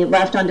was. We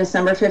left on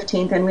December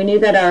 15th, and we knew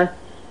that our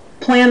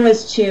plan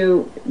was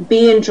to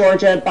be in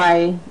Georgia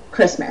by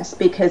Christmas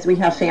because we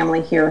have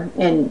family here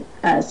in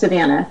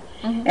Savannah.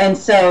 Mm-hmm. And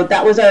so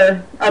that was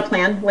our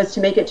plan, was to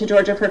make it to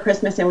Georgia for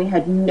Christmas, and we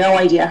had no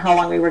idea how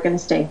long we were going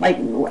to stay. We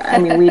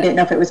didn't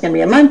know if it was going to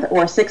be a month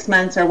or 6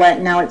 months or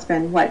what. Now it's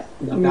been,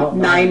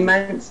 9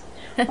 months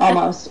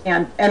almost.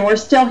 And we're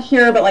still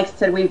here, but like I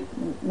said,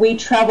 we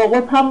travel.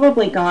 We're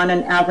probably gone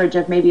an average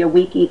of maybe a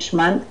week each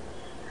month.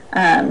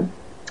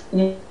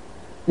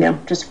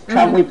 Just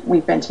travel. Mm-hmm.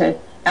 We've been to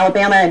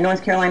Alabama and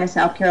North Carolina,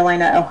 South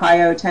Carolina,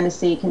 Ohio,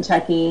 Tennessee,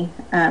 Kentucky,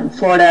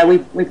 Florida.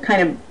 We've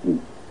kind of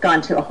gone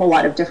to a whole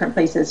lot of different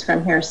places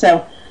from here.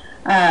 So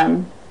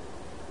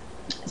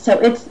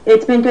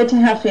it's been good to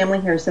have family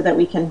here so that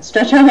we can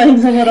stretch our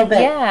legs a little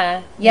bit.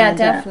 Yeah, and,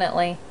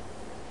 definitely.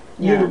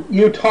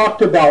 You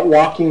talked about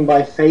walking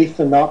by faith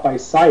and not by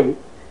sight.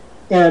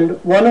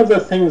 And one of the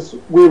things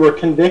we were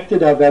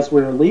convicted of as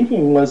we were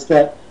leaving was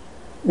that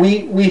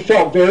we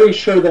felt very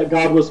sure that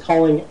God was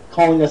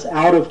calling us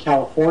out of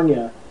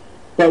California,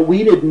 but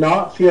we did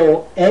not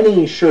feel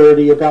any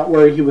surety about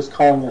where he was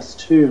calling us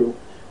to.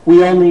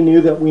 We only knew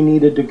that we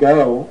needed to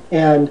go.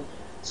 And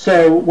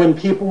so when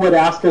people would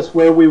ask us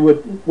where we were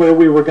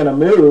going to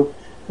move,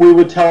 we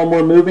would tell them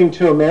we're moving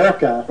to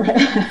America.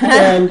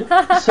 And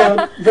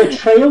so the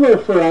trailer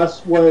for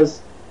us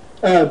was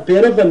a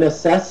bit of a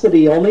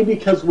necessity, only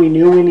because we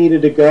knew we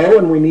needed to go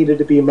and we needed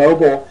to be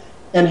mobile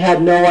and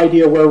had no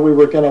idea where we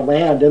were going to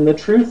land. And the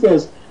truth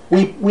is,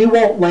 we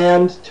won't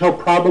land till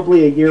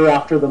probably a year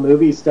after the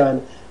movie's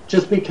done,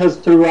 just because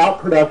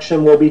throughout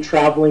production we'll be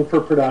traveling for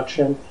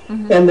production.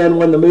 Mm-hmm. And then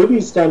when the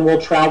movie's done,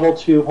 we'll travel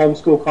to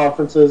homeschool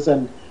conferences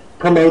and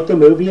promote the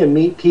movie and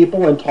meet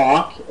people and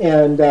talk.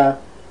 And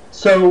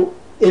so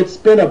it's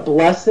been a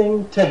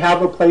blessing to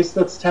have a place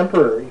that's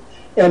temporary.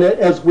 And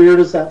as weird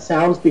as that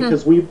sounds,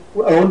 because we've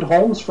owned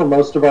homes for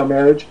most of our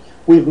marriage,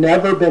 we've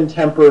never been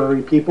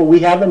temporary people. We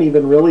haven't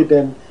even really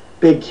been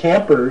big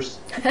campers,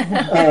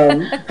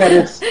 but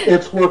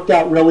it's worked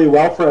out really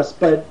well for us.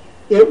 But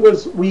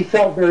we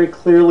felt very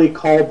clearly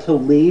called to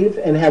leave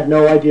and had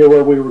no idea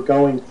where we were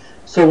going.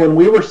 So when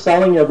we were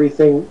selling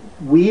everything,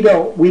 we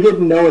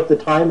didn't know at the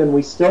time, and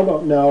we still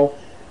don't know,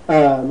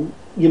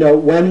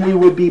 when we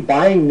would be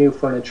buying new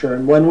furniture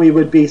and when we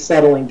would be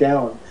settling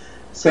down.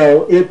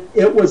 So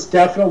it was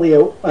definitely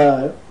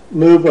a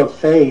move of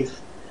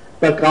faith,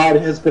 but God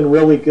has been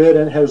really good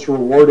and has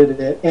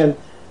rewarded it.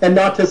 And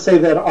not to say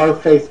that our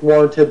faith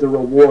warranted the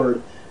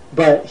reward,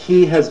 but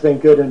he has been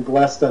good and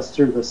blessed us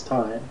through this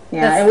time.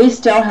 Yeah, and we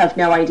still have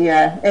no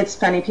idea. It's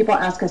funny, people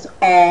ask us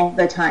all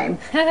the time,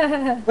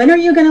 when are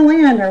you going to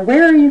land, or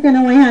where are you going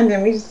to land?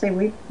 And we just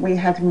say we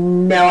have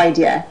no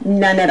idea,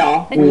 none at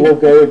all. We will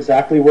go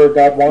exactly where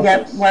God wants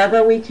us.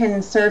 Wherever we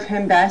can serve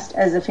him best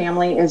as a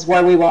family is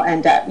where we will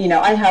end up.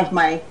 I have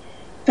my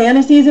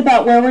fantasies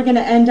about where we're going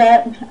to end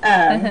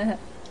up,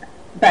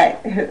 but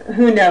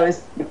who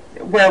knows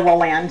where we'll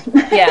land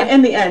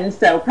in the end.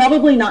 So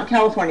probably not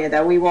California,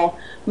 though. We will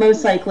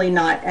most likely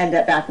not end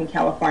up back in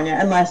California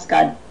unless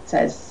God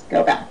says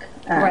go back.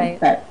 Right.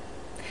 But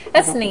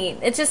that's neat.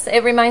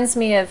 It reminds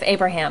me of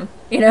Abraham.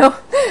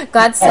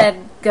 God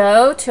said,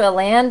 go to a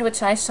land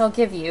which I shall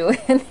give you.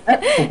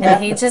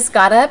 And he just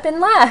got up and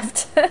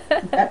left.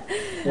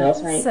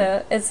 That's right.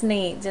 So it's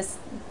neat.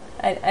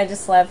 I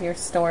just love your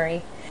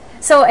story.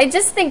 So I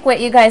just think what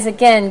you guys,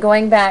 again,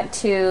 going back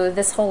to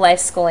this whole life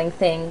schooling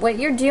thing, what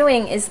you're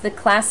doing is the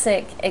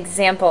classic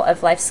example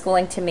of life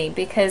schooling to me,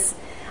 because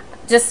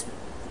just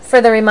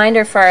for the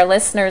reminder for our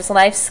listeners,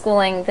 life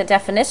schooling, the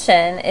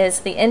definition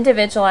is the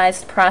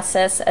individualized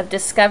process of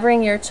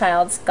discovering your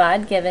child's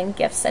God-given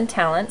gifts and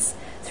talents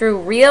through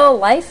real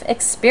life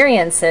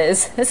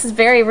experiences. This is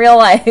very real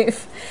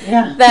life.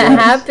 That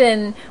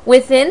happen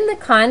within the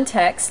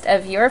context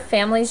of your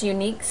family's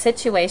unique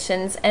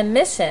situations and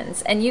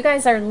missions. And you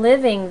guys are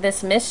living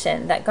this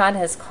mission that God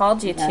has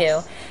called you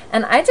to.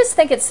 And I just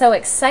think it's so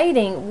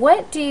exciting.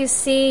 What do you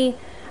see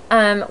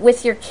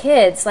with your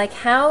kids? Like,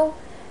 how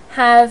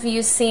have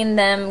you seen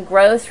them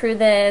grow through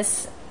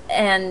this?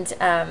 And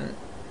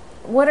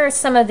what are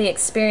some of the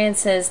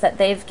experiences that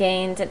they've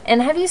gained?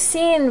 And have you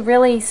seen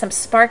really some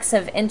sparks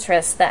of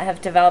interest that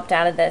have developed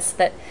out of this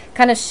that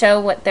kind of show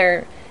what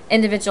their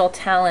individual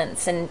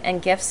talents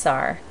and gifts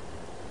are?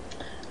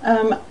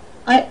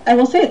 I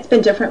will say it's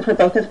been different for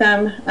both of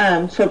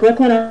them. For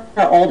Brooklyn,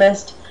 our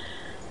oldest,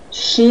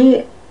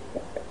 she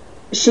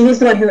was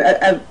the one who,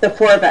 of the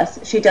four of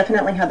us, she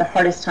definitely had the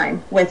hardest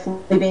time with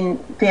leaving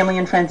family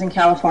and friends in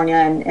California,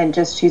 and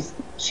just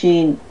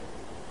she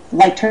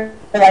liked her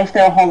life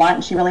there a whole lot,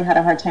 and she really had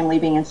a hard time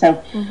leaving. And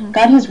so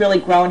God has really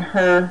grown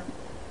her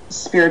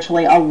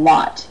spiritually a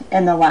lot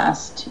in the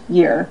last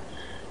year,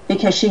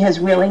 because she has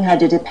really had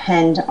to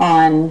depend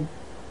on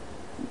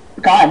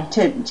God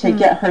to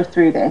get her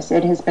through this.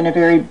 It has been a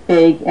very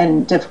big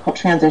and difficult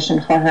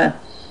transition for her.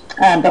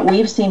 But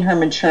we've seen her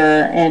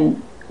mature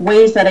in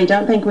ways that I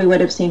don't think we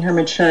would have seen her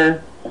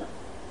mature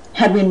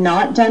had we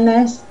not done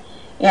this.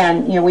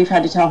 And, we've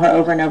had to tell her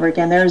over and over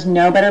again, there is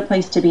no better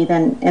place to be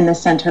than in the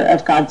center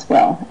of God's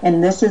will.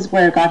 And this is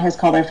where God has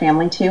called our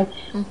family to.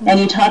 And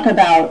you talk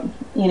about,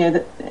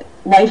 the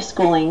life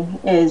schooling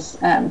is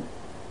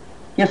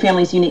your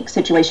family's unique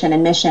situation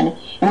and mission.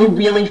 And we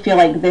really feel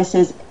like this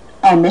is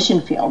our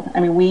mission field. I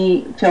mean,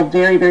 we feel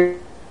very, very,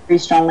 very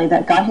strongly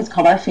that God has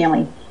called our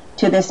family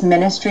to this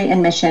ministry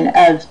and mission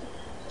of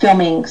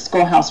filming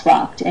Schoolhouse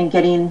Rocked and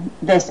getting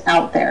this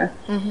out there.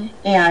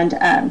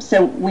 And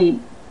so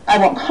I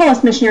won't call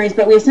us missionaries,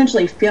 but we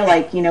essentially feel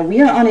like,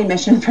 we are on a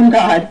mission from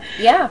God.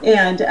 Yeah.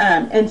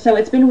 And so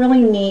it's been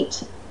really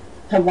neat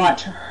to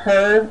watch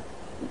her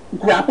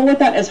grapple with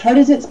that. As hard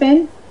as it's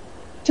been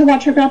to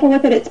watch her grapple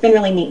with it, it's been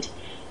really neat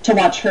to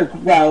watch her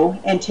grow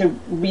and to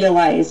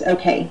realize,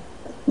 okay,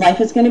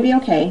 life is going to be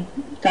okay.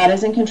 God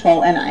is in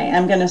control, and I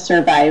am going to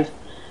survive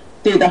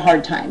through the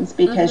hard times,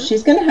 because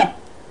she's going to have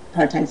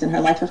hard times in her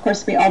life. Of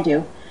course, we all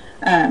do.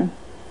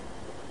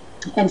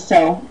 And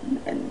so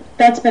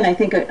that's been, I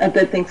think, a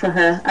good thing for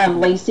her.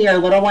 Lacey, our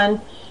little one,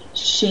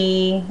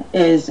 she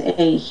is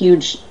a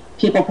huge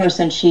people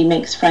person. She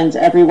makes friends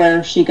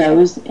everywhere she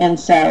goes. And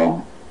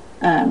so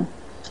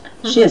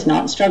she has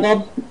not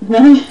struggled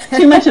really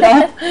too much at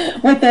all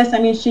with this. I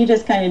mean, she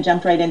just kind of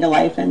jumped right into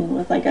life and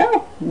was like,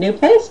 oh, new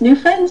place, new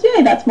friends,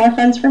 yay, that's more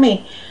friends for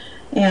me.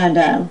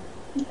 And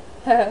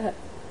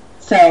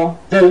so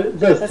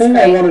the thing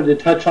I wanted to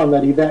touch on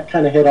that Yvette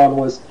kind of hit on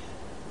was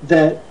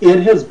that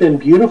it has been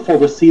beautiful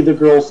to see the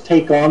girls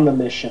take on the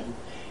mission.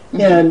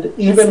 And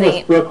even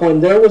with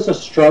Brooklyn, there was a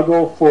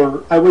struggle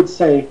for, I would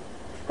say,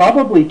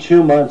 probably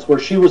 2 months where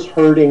she was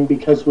hurting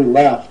because we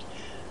left.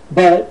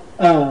 But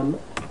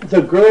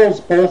the girls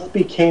both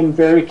became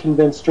very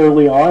convinced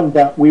early on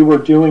that we were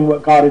doing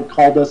what God had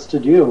called us to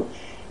do.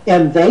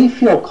 And they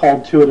feel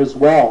called to it as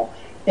well.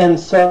 And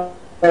so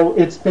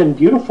it's been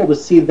beautiful to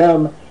see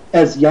them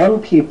as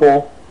young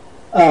people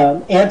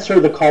answer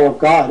the call of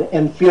God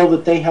and feel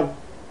that they have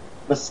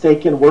a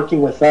stake in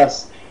working with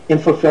us in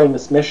fulfilling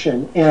this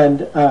mission.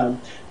 And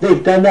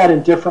they've done that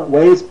in different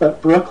ways,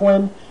 but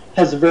Brooklyn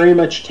has very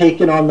much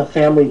taken on the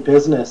family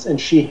business, and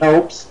she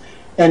helps,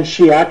 and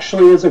she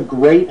actually is a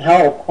great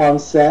help on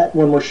set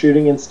when we're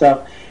shooting and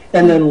stuff.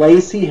 And then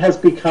Lacey has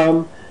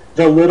become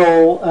the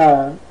little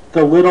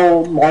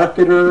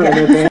marketer and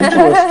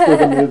evangelist for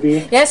the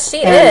movie. Yes, she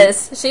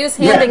is. She was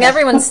handing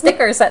everyone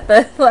stickers at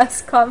the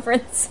last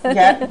conference.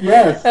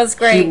 Yes. That was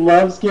great. She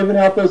loves giving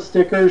out those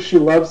stickers. She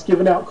loves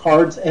giving out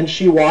cards, and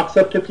she walks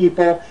up to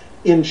people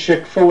in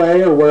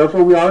Chick-fil-A or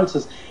wherever we are and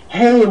says,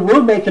 hey,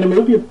 we're making a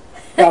movie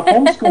about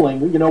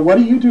homeschooling. You know, what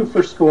do you do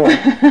for school?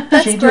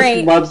 She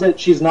just loves it.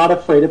 She's not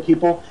afraid of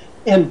people.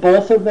 And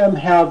both of them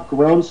have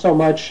grown so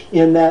much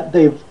in that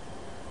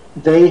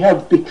they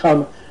have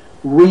become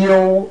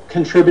real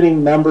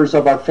contributing members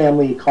of our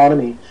family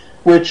economy,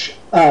 which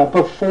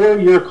before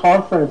your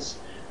conference,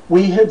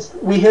 we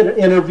had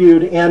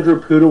interviewed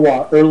Andrew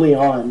Pudawa early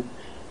on,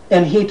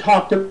 and he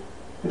talked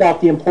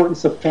about the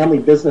importance of family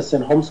business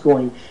in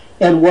homeschooling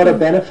and what a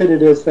benefit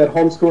it is that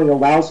homeschooling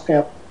allows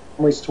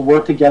families to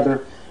work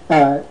together,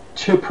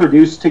 to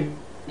produce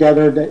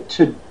together,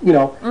 to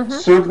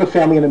serve the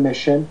family in a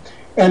mission.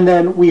 And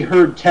then we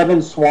heard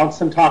Kevin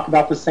Swanson talk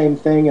about the same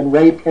thing, and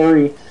Ray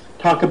Perry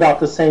talk about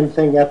the same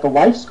thing at the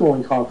Life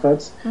Schooling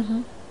Conference.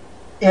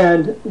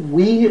 And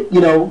we,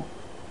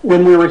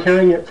 when we were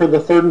hearing it for the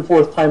third and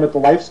fourth time at the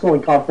Life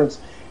Schooling Conference,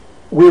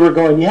 we were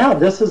going, yeah,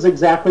 this is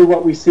exactly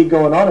what we see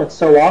going on. It's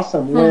so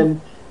awesome.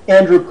 When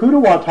Andrew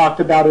Pudawa talked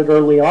about it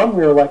early on,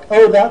 we were like,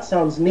 oh, that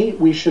sounds neat.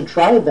 We should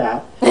try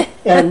that.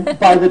 And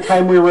by the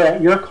time we were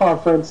at your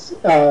conference,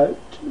 a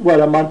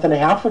month and a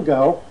half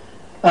ago,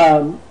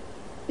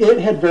 it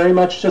had very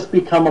much just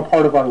become a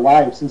part of our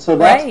lives. And so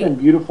that's been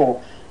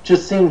beautiful,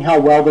 just seeing how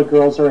well the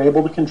girls are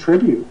able to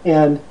contribute.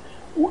 And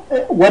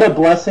what a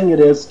blessing it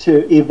is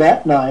to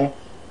Yvette and I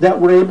that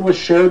we're able to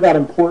share that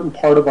important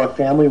part of our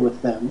family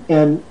with them.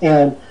 And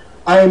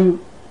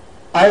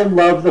I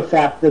love the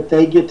fact that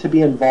they get to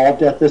be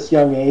involved at this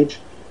young age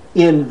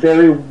in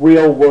very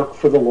real work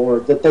for the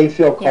Lord, that they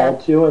feel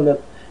called to, and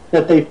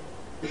that they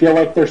feel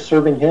like they're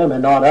serving Him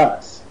and not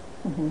us.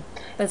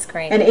 That's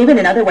great. And even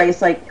in other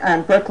ways, like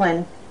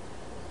Brooklyn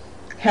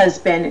has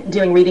been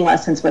doing reading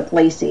lessons with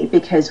Lacey,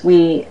 because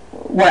we're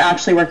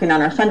actually working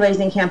on our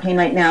fundraising campaign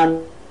right now.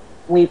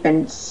 We've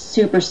been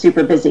super,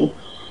 super busy.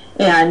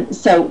 And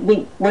so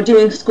we're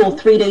doing school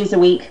 3 days a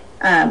week,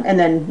 and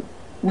then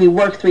we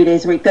work 3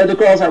 days a week, though the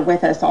girls are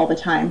with us all the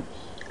time.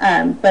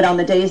 But on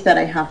the days that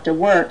I have to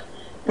work,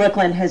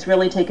 Brooklyn has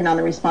really taken on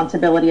the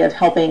responsibility of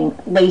helping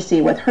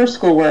Lacey with her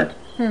schoolwork.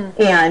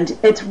 And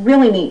it's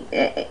really neat.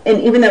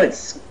 And even though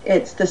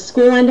it's the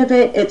school end of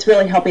it, it's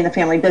really helping the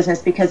family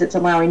business, because it's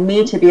allowing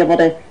me to be able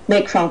to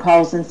make phone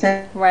calls and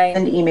send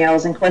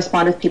emails and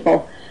correspond with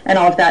people and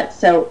all of that.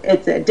 So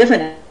it's a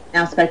different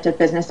aspect of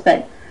business,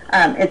 but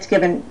it's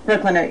given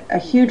Brooklyn a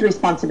huge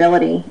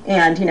responsibility.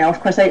 And,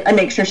 of course, I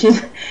make sure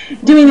she's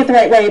doing it the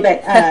right way,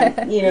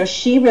 but,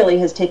 she really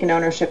has taken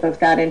ownership of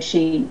that, and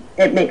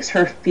it makes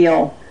her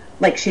feel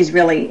like she's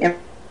really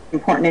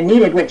important and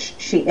needed, which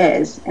she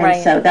is.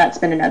 And so that's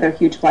been another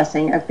huge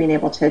blessing of being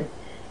able to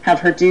have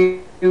her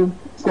do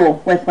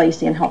school with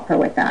Lacey and help her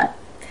with that.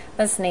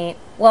 That's neat.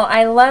 Well,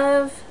 I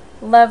love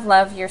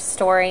your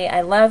story.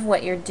 I love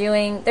what you're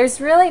doing.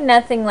 There's really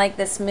nothing like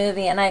this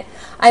movie, and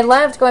I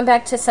loved going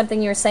back to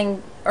something you were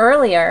saying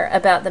earlier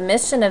about the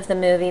mission of the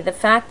movie, the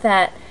fact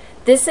that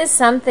this is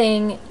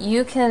something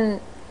you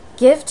can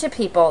give to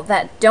people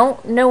that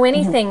don't know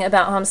anything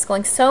about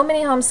homeschooling. So many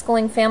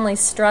homeschooling families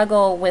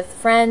struggle with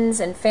friends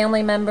and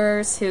family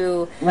members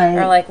who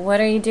are like, what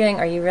are you doing?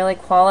 Are you really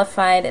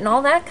qualified? And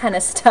all that kind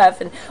of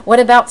stuff. And what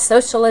about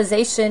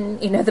socialization?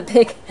 The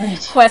big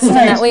question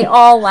that we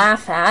all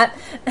laugh at.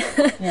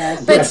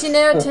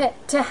 But,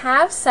 to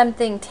have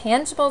something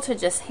tangible to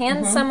just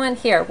hand someone,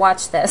 here,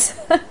 watch this.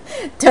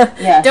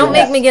 Don't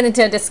make me get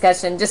into a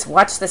discussion. Just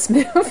watch this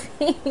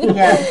movie.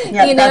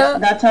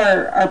 That's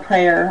our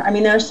prayer. I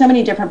mean, there are so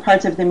many different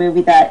parts of the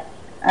movie that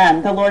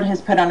the Lord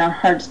has put on our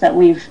hearts that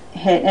we've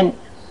hit, and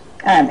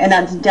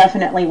that's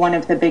definitely one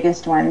of the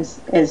biggest ones,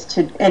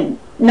 and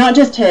not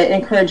just to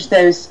encourage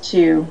those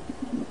to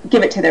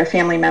give it to their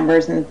family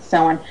members and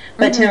so on,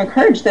 but to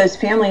encourage those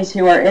families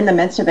who are in the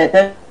midst of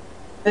it,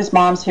 those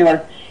moms who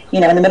are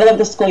in the middle of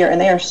the school year,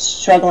 and they are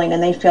struggling,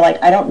 and they feel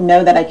like, I don't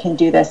know that I can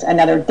do this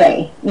another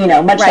day,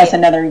 much less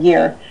another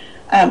year.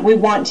 We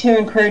want to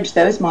encourage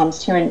those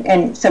moms too,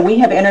 and so we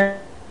have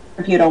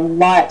interviewed a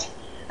lot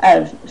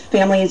of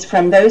families,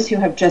 from those who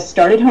have just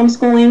started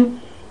homeschooling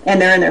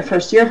and they're in their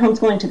first year of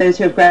homeschooling, to those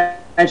who have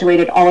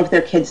graduated all of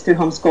their kids through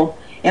homeschool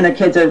and their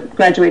kids are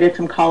graduated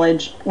from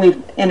college.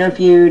 We've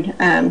interviewed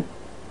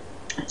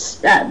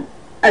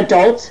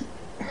adults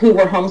who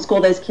were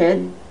homeschooled as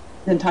kids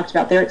and talked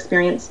about their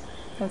experience.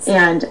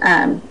 And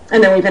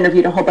then we've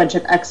interviewed a whole bunch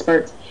of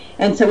experts.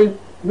 And so we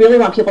really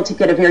want people to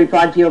get a very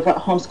broad view of what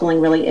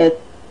homeschooling really is,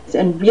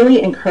 and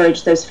really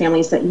encourage those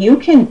families that you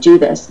can do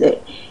this,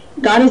 that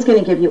God is going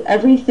to give you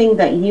everything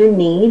that you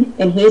need,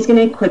 and He's going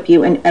to equip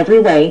you in every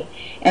way.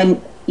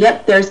 And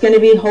yep, there's going to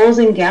be holes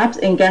and gaps,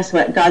 and guess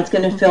what? God's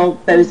going to fill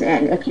those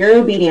in. If you're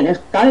obedient, if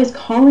God is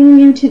calling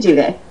you to do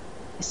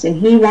this, and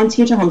He wants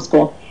you to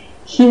homeschool,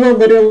 He will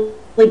literally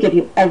give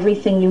you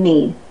everything you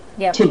need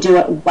to do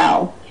it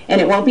well. And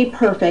it won't be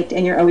perfect,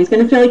 and you're always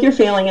going to feel like you're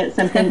failing at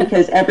something,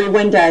 because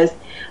everyone does.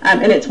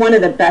 And it's one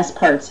of the best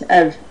parts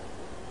of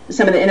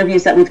some of the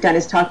interviews that we've done,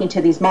 is talking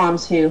to these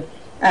moms who,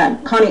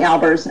 Connie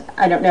Albers,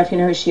 I don't know if you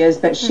know who she is,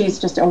 but she's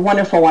just a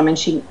wonderful woman.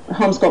 She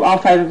homeschooled all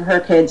 5 of her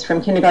kids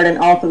from kindergarten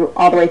all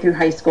the way through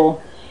high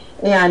school.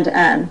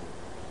 And,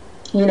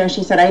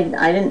 she said,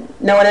 I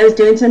didn't know what I was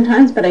doing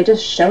sometimes, but I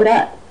just showed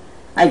up.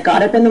 I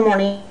got up in the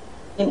morning,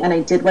 and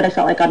I did what I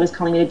felt like God was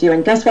calling me to do.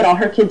 And guess what? All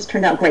her kids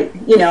turned out great.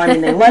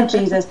 They love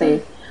Jesus.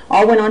 They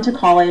all went on to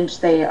college.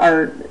 They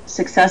are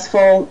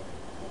successful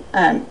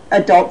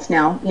adults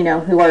now,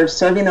 who are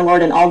serving the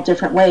Lord in all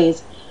different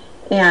ways.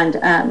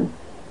 And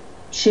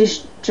she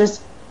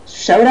just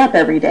showed up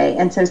every day.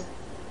 And so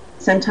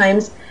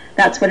sometimes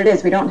that's what it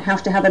is. We don't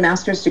have to have a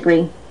master's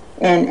degree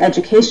in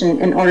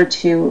education in order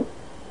to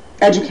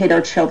educate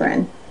our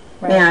children.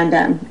 Right.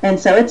 And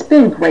so it's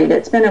been great.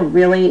 It's been a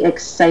really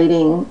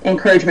exciting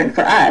encouragement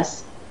for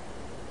us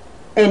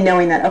in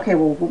knowing that, okay,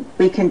 well,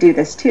 we can do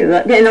this too.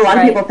 And a lot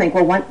of people think,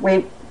 well,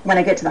 when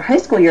I get to the high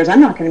school years,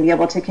 I'm not going to be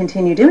able to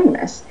continue doing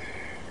this.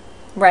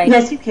 Right.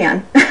 Yes, you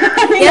can.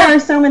 There are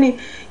so many,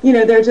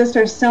 there just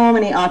are so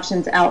many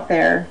options out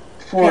there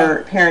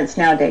for parents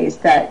nowadays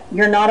that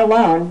you're not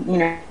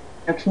alone.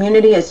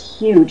 Community is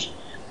huge.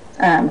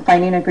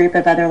 Finding a group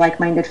of other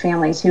like-minded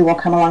families who will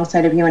come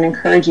alongside of you and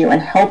encourage you and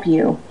help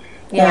you.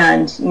 Yeah.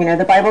 And,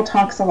 the Bible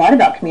talks a lot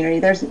about community.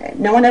 There's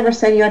no one ever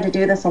said you had to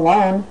do this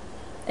alone.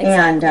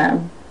 Exactly.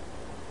 And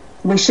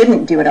we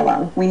shouldn't do it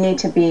alone. We need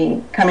to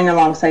be coming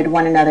alongside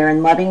one another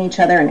and loving each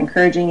other and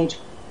encouraging each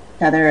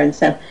other. And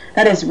so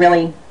that is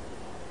really,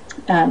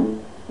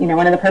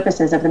 one of the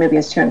purposes of the movie,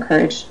 is to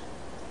encourage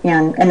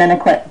and then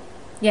equip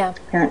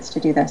parents to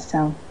do this.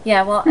 So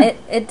well,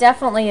 it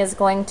definitely is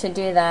going to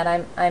do that.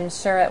 I'm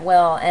sure it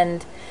will.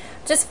 And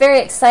just very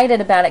excited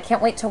about it.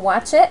 Can't wait to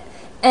watch it.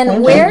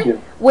 And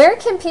where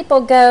can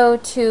people go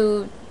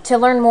to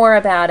learn more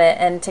about it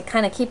and to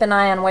kind of keep an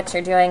eye on what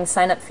you're doing,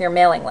 sign up for your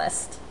mailing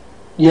list?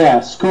 Yeah,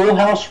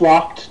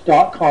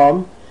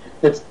 schoolhouserocked.com.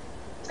 It's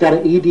got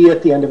an ED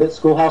at the end of it,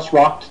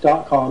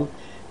 schoolhouserocked.com.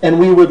 And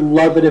we would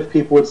love it if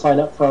people would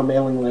sign up for our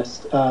mailing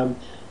list.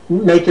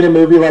 Making a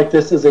movie like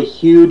this is a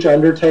huge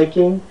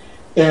undertaking,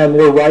 and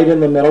we're right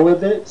in the middle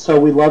of it. So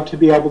we love to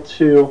be able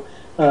to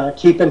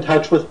keep in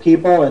touch with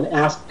people and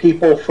ask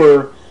people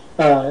for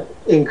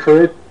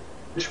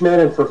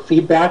encouragement and for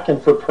feedback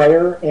and for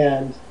prayer,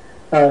 and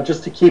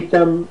just to keep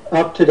them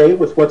up to date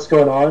with what's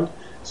going on.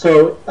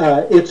 So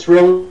it's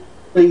really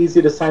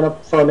easy to sign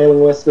up for our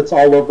mailing list. It's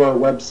all over our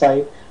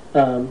website.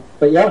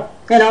 But yeah.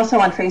 And also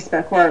on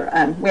Facebook,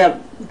 where we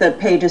have the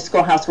page is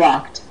Schoolhouse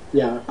Rocked.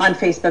 Yeah. On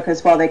Facebook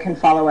as well, they can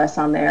follow us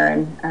on there,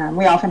 and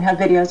we often have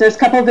videos. There's a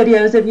couple of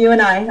videos of you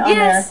and I on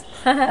there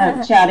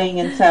chatting,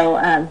 and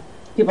so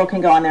people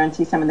can go on there and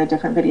see some of the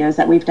different videos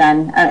that we've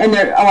done. And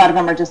a lot of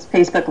them are just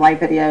Facebook Live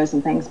videos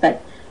and things,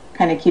 but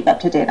kind of keep up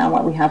to date on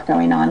what we have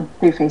going on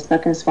through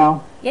Facebook as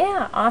well.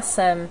 Yeah,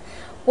 awesome.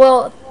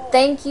 Well,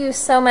 thank you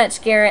so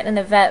much, Garrett and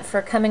Yvette,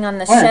 for coming on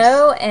the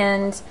show,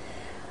 and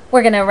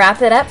we're going to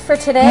wrap it up for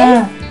today.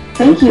 Yeah.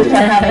 Thank you for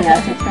having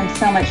us. It's been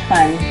so much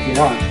fun.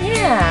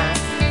 Yeah.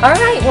 All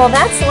right. Well,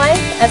 that's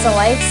life as a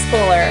life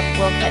schooler.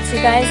 We'll catch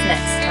you guys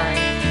next time.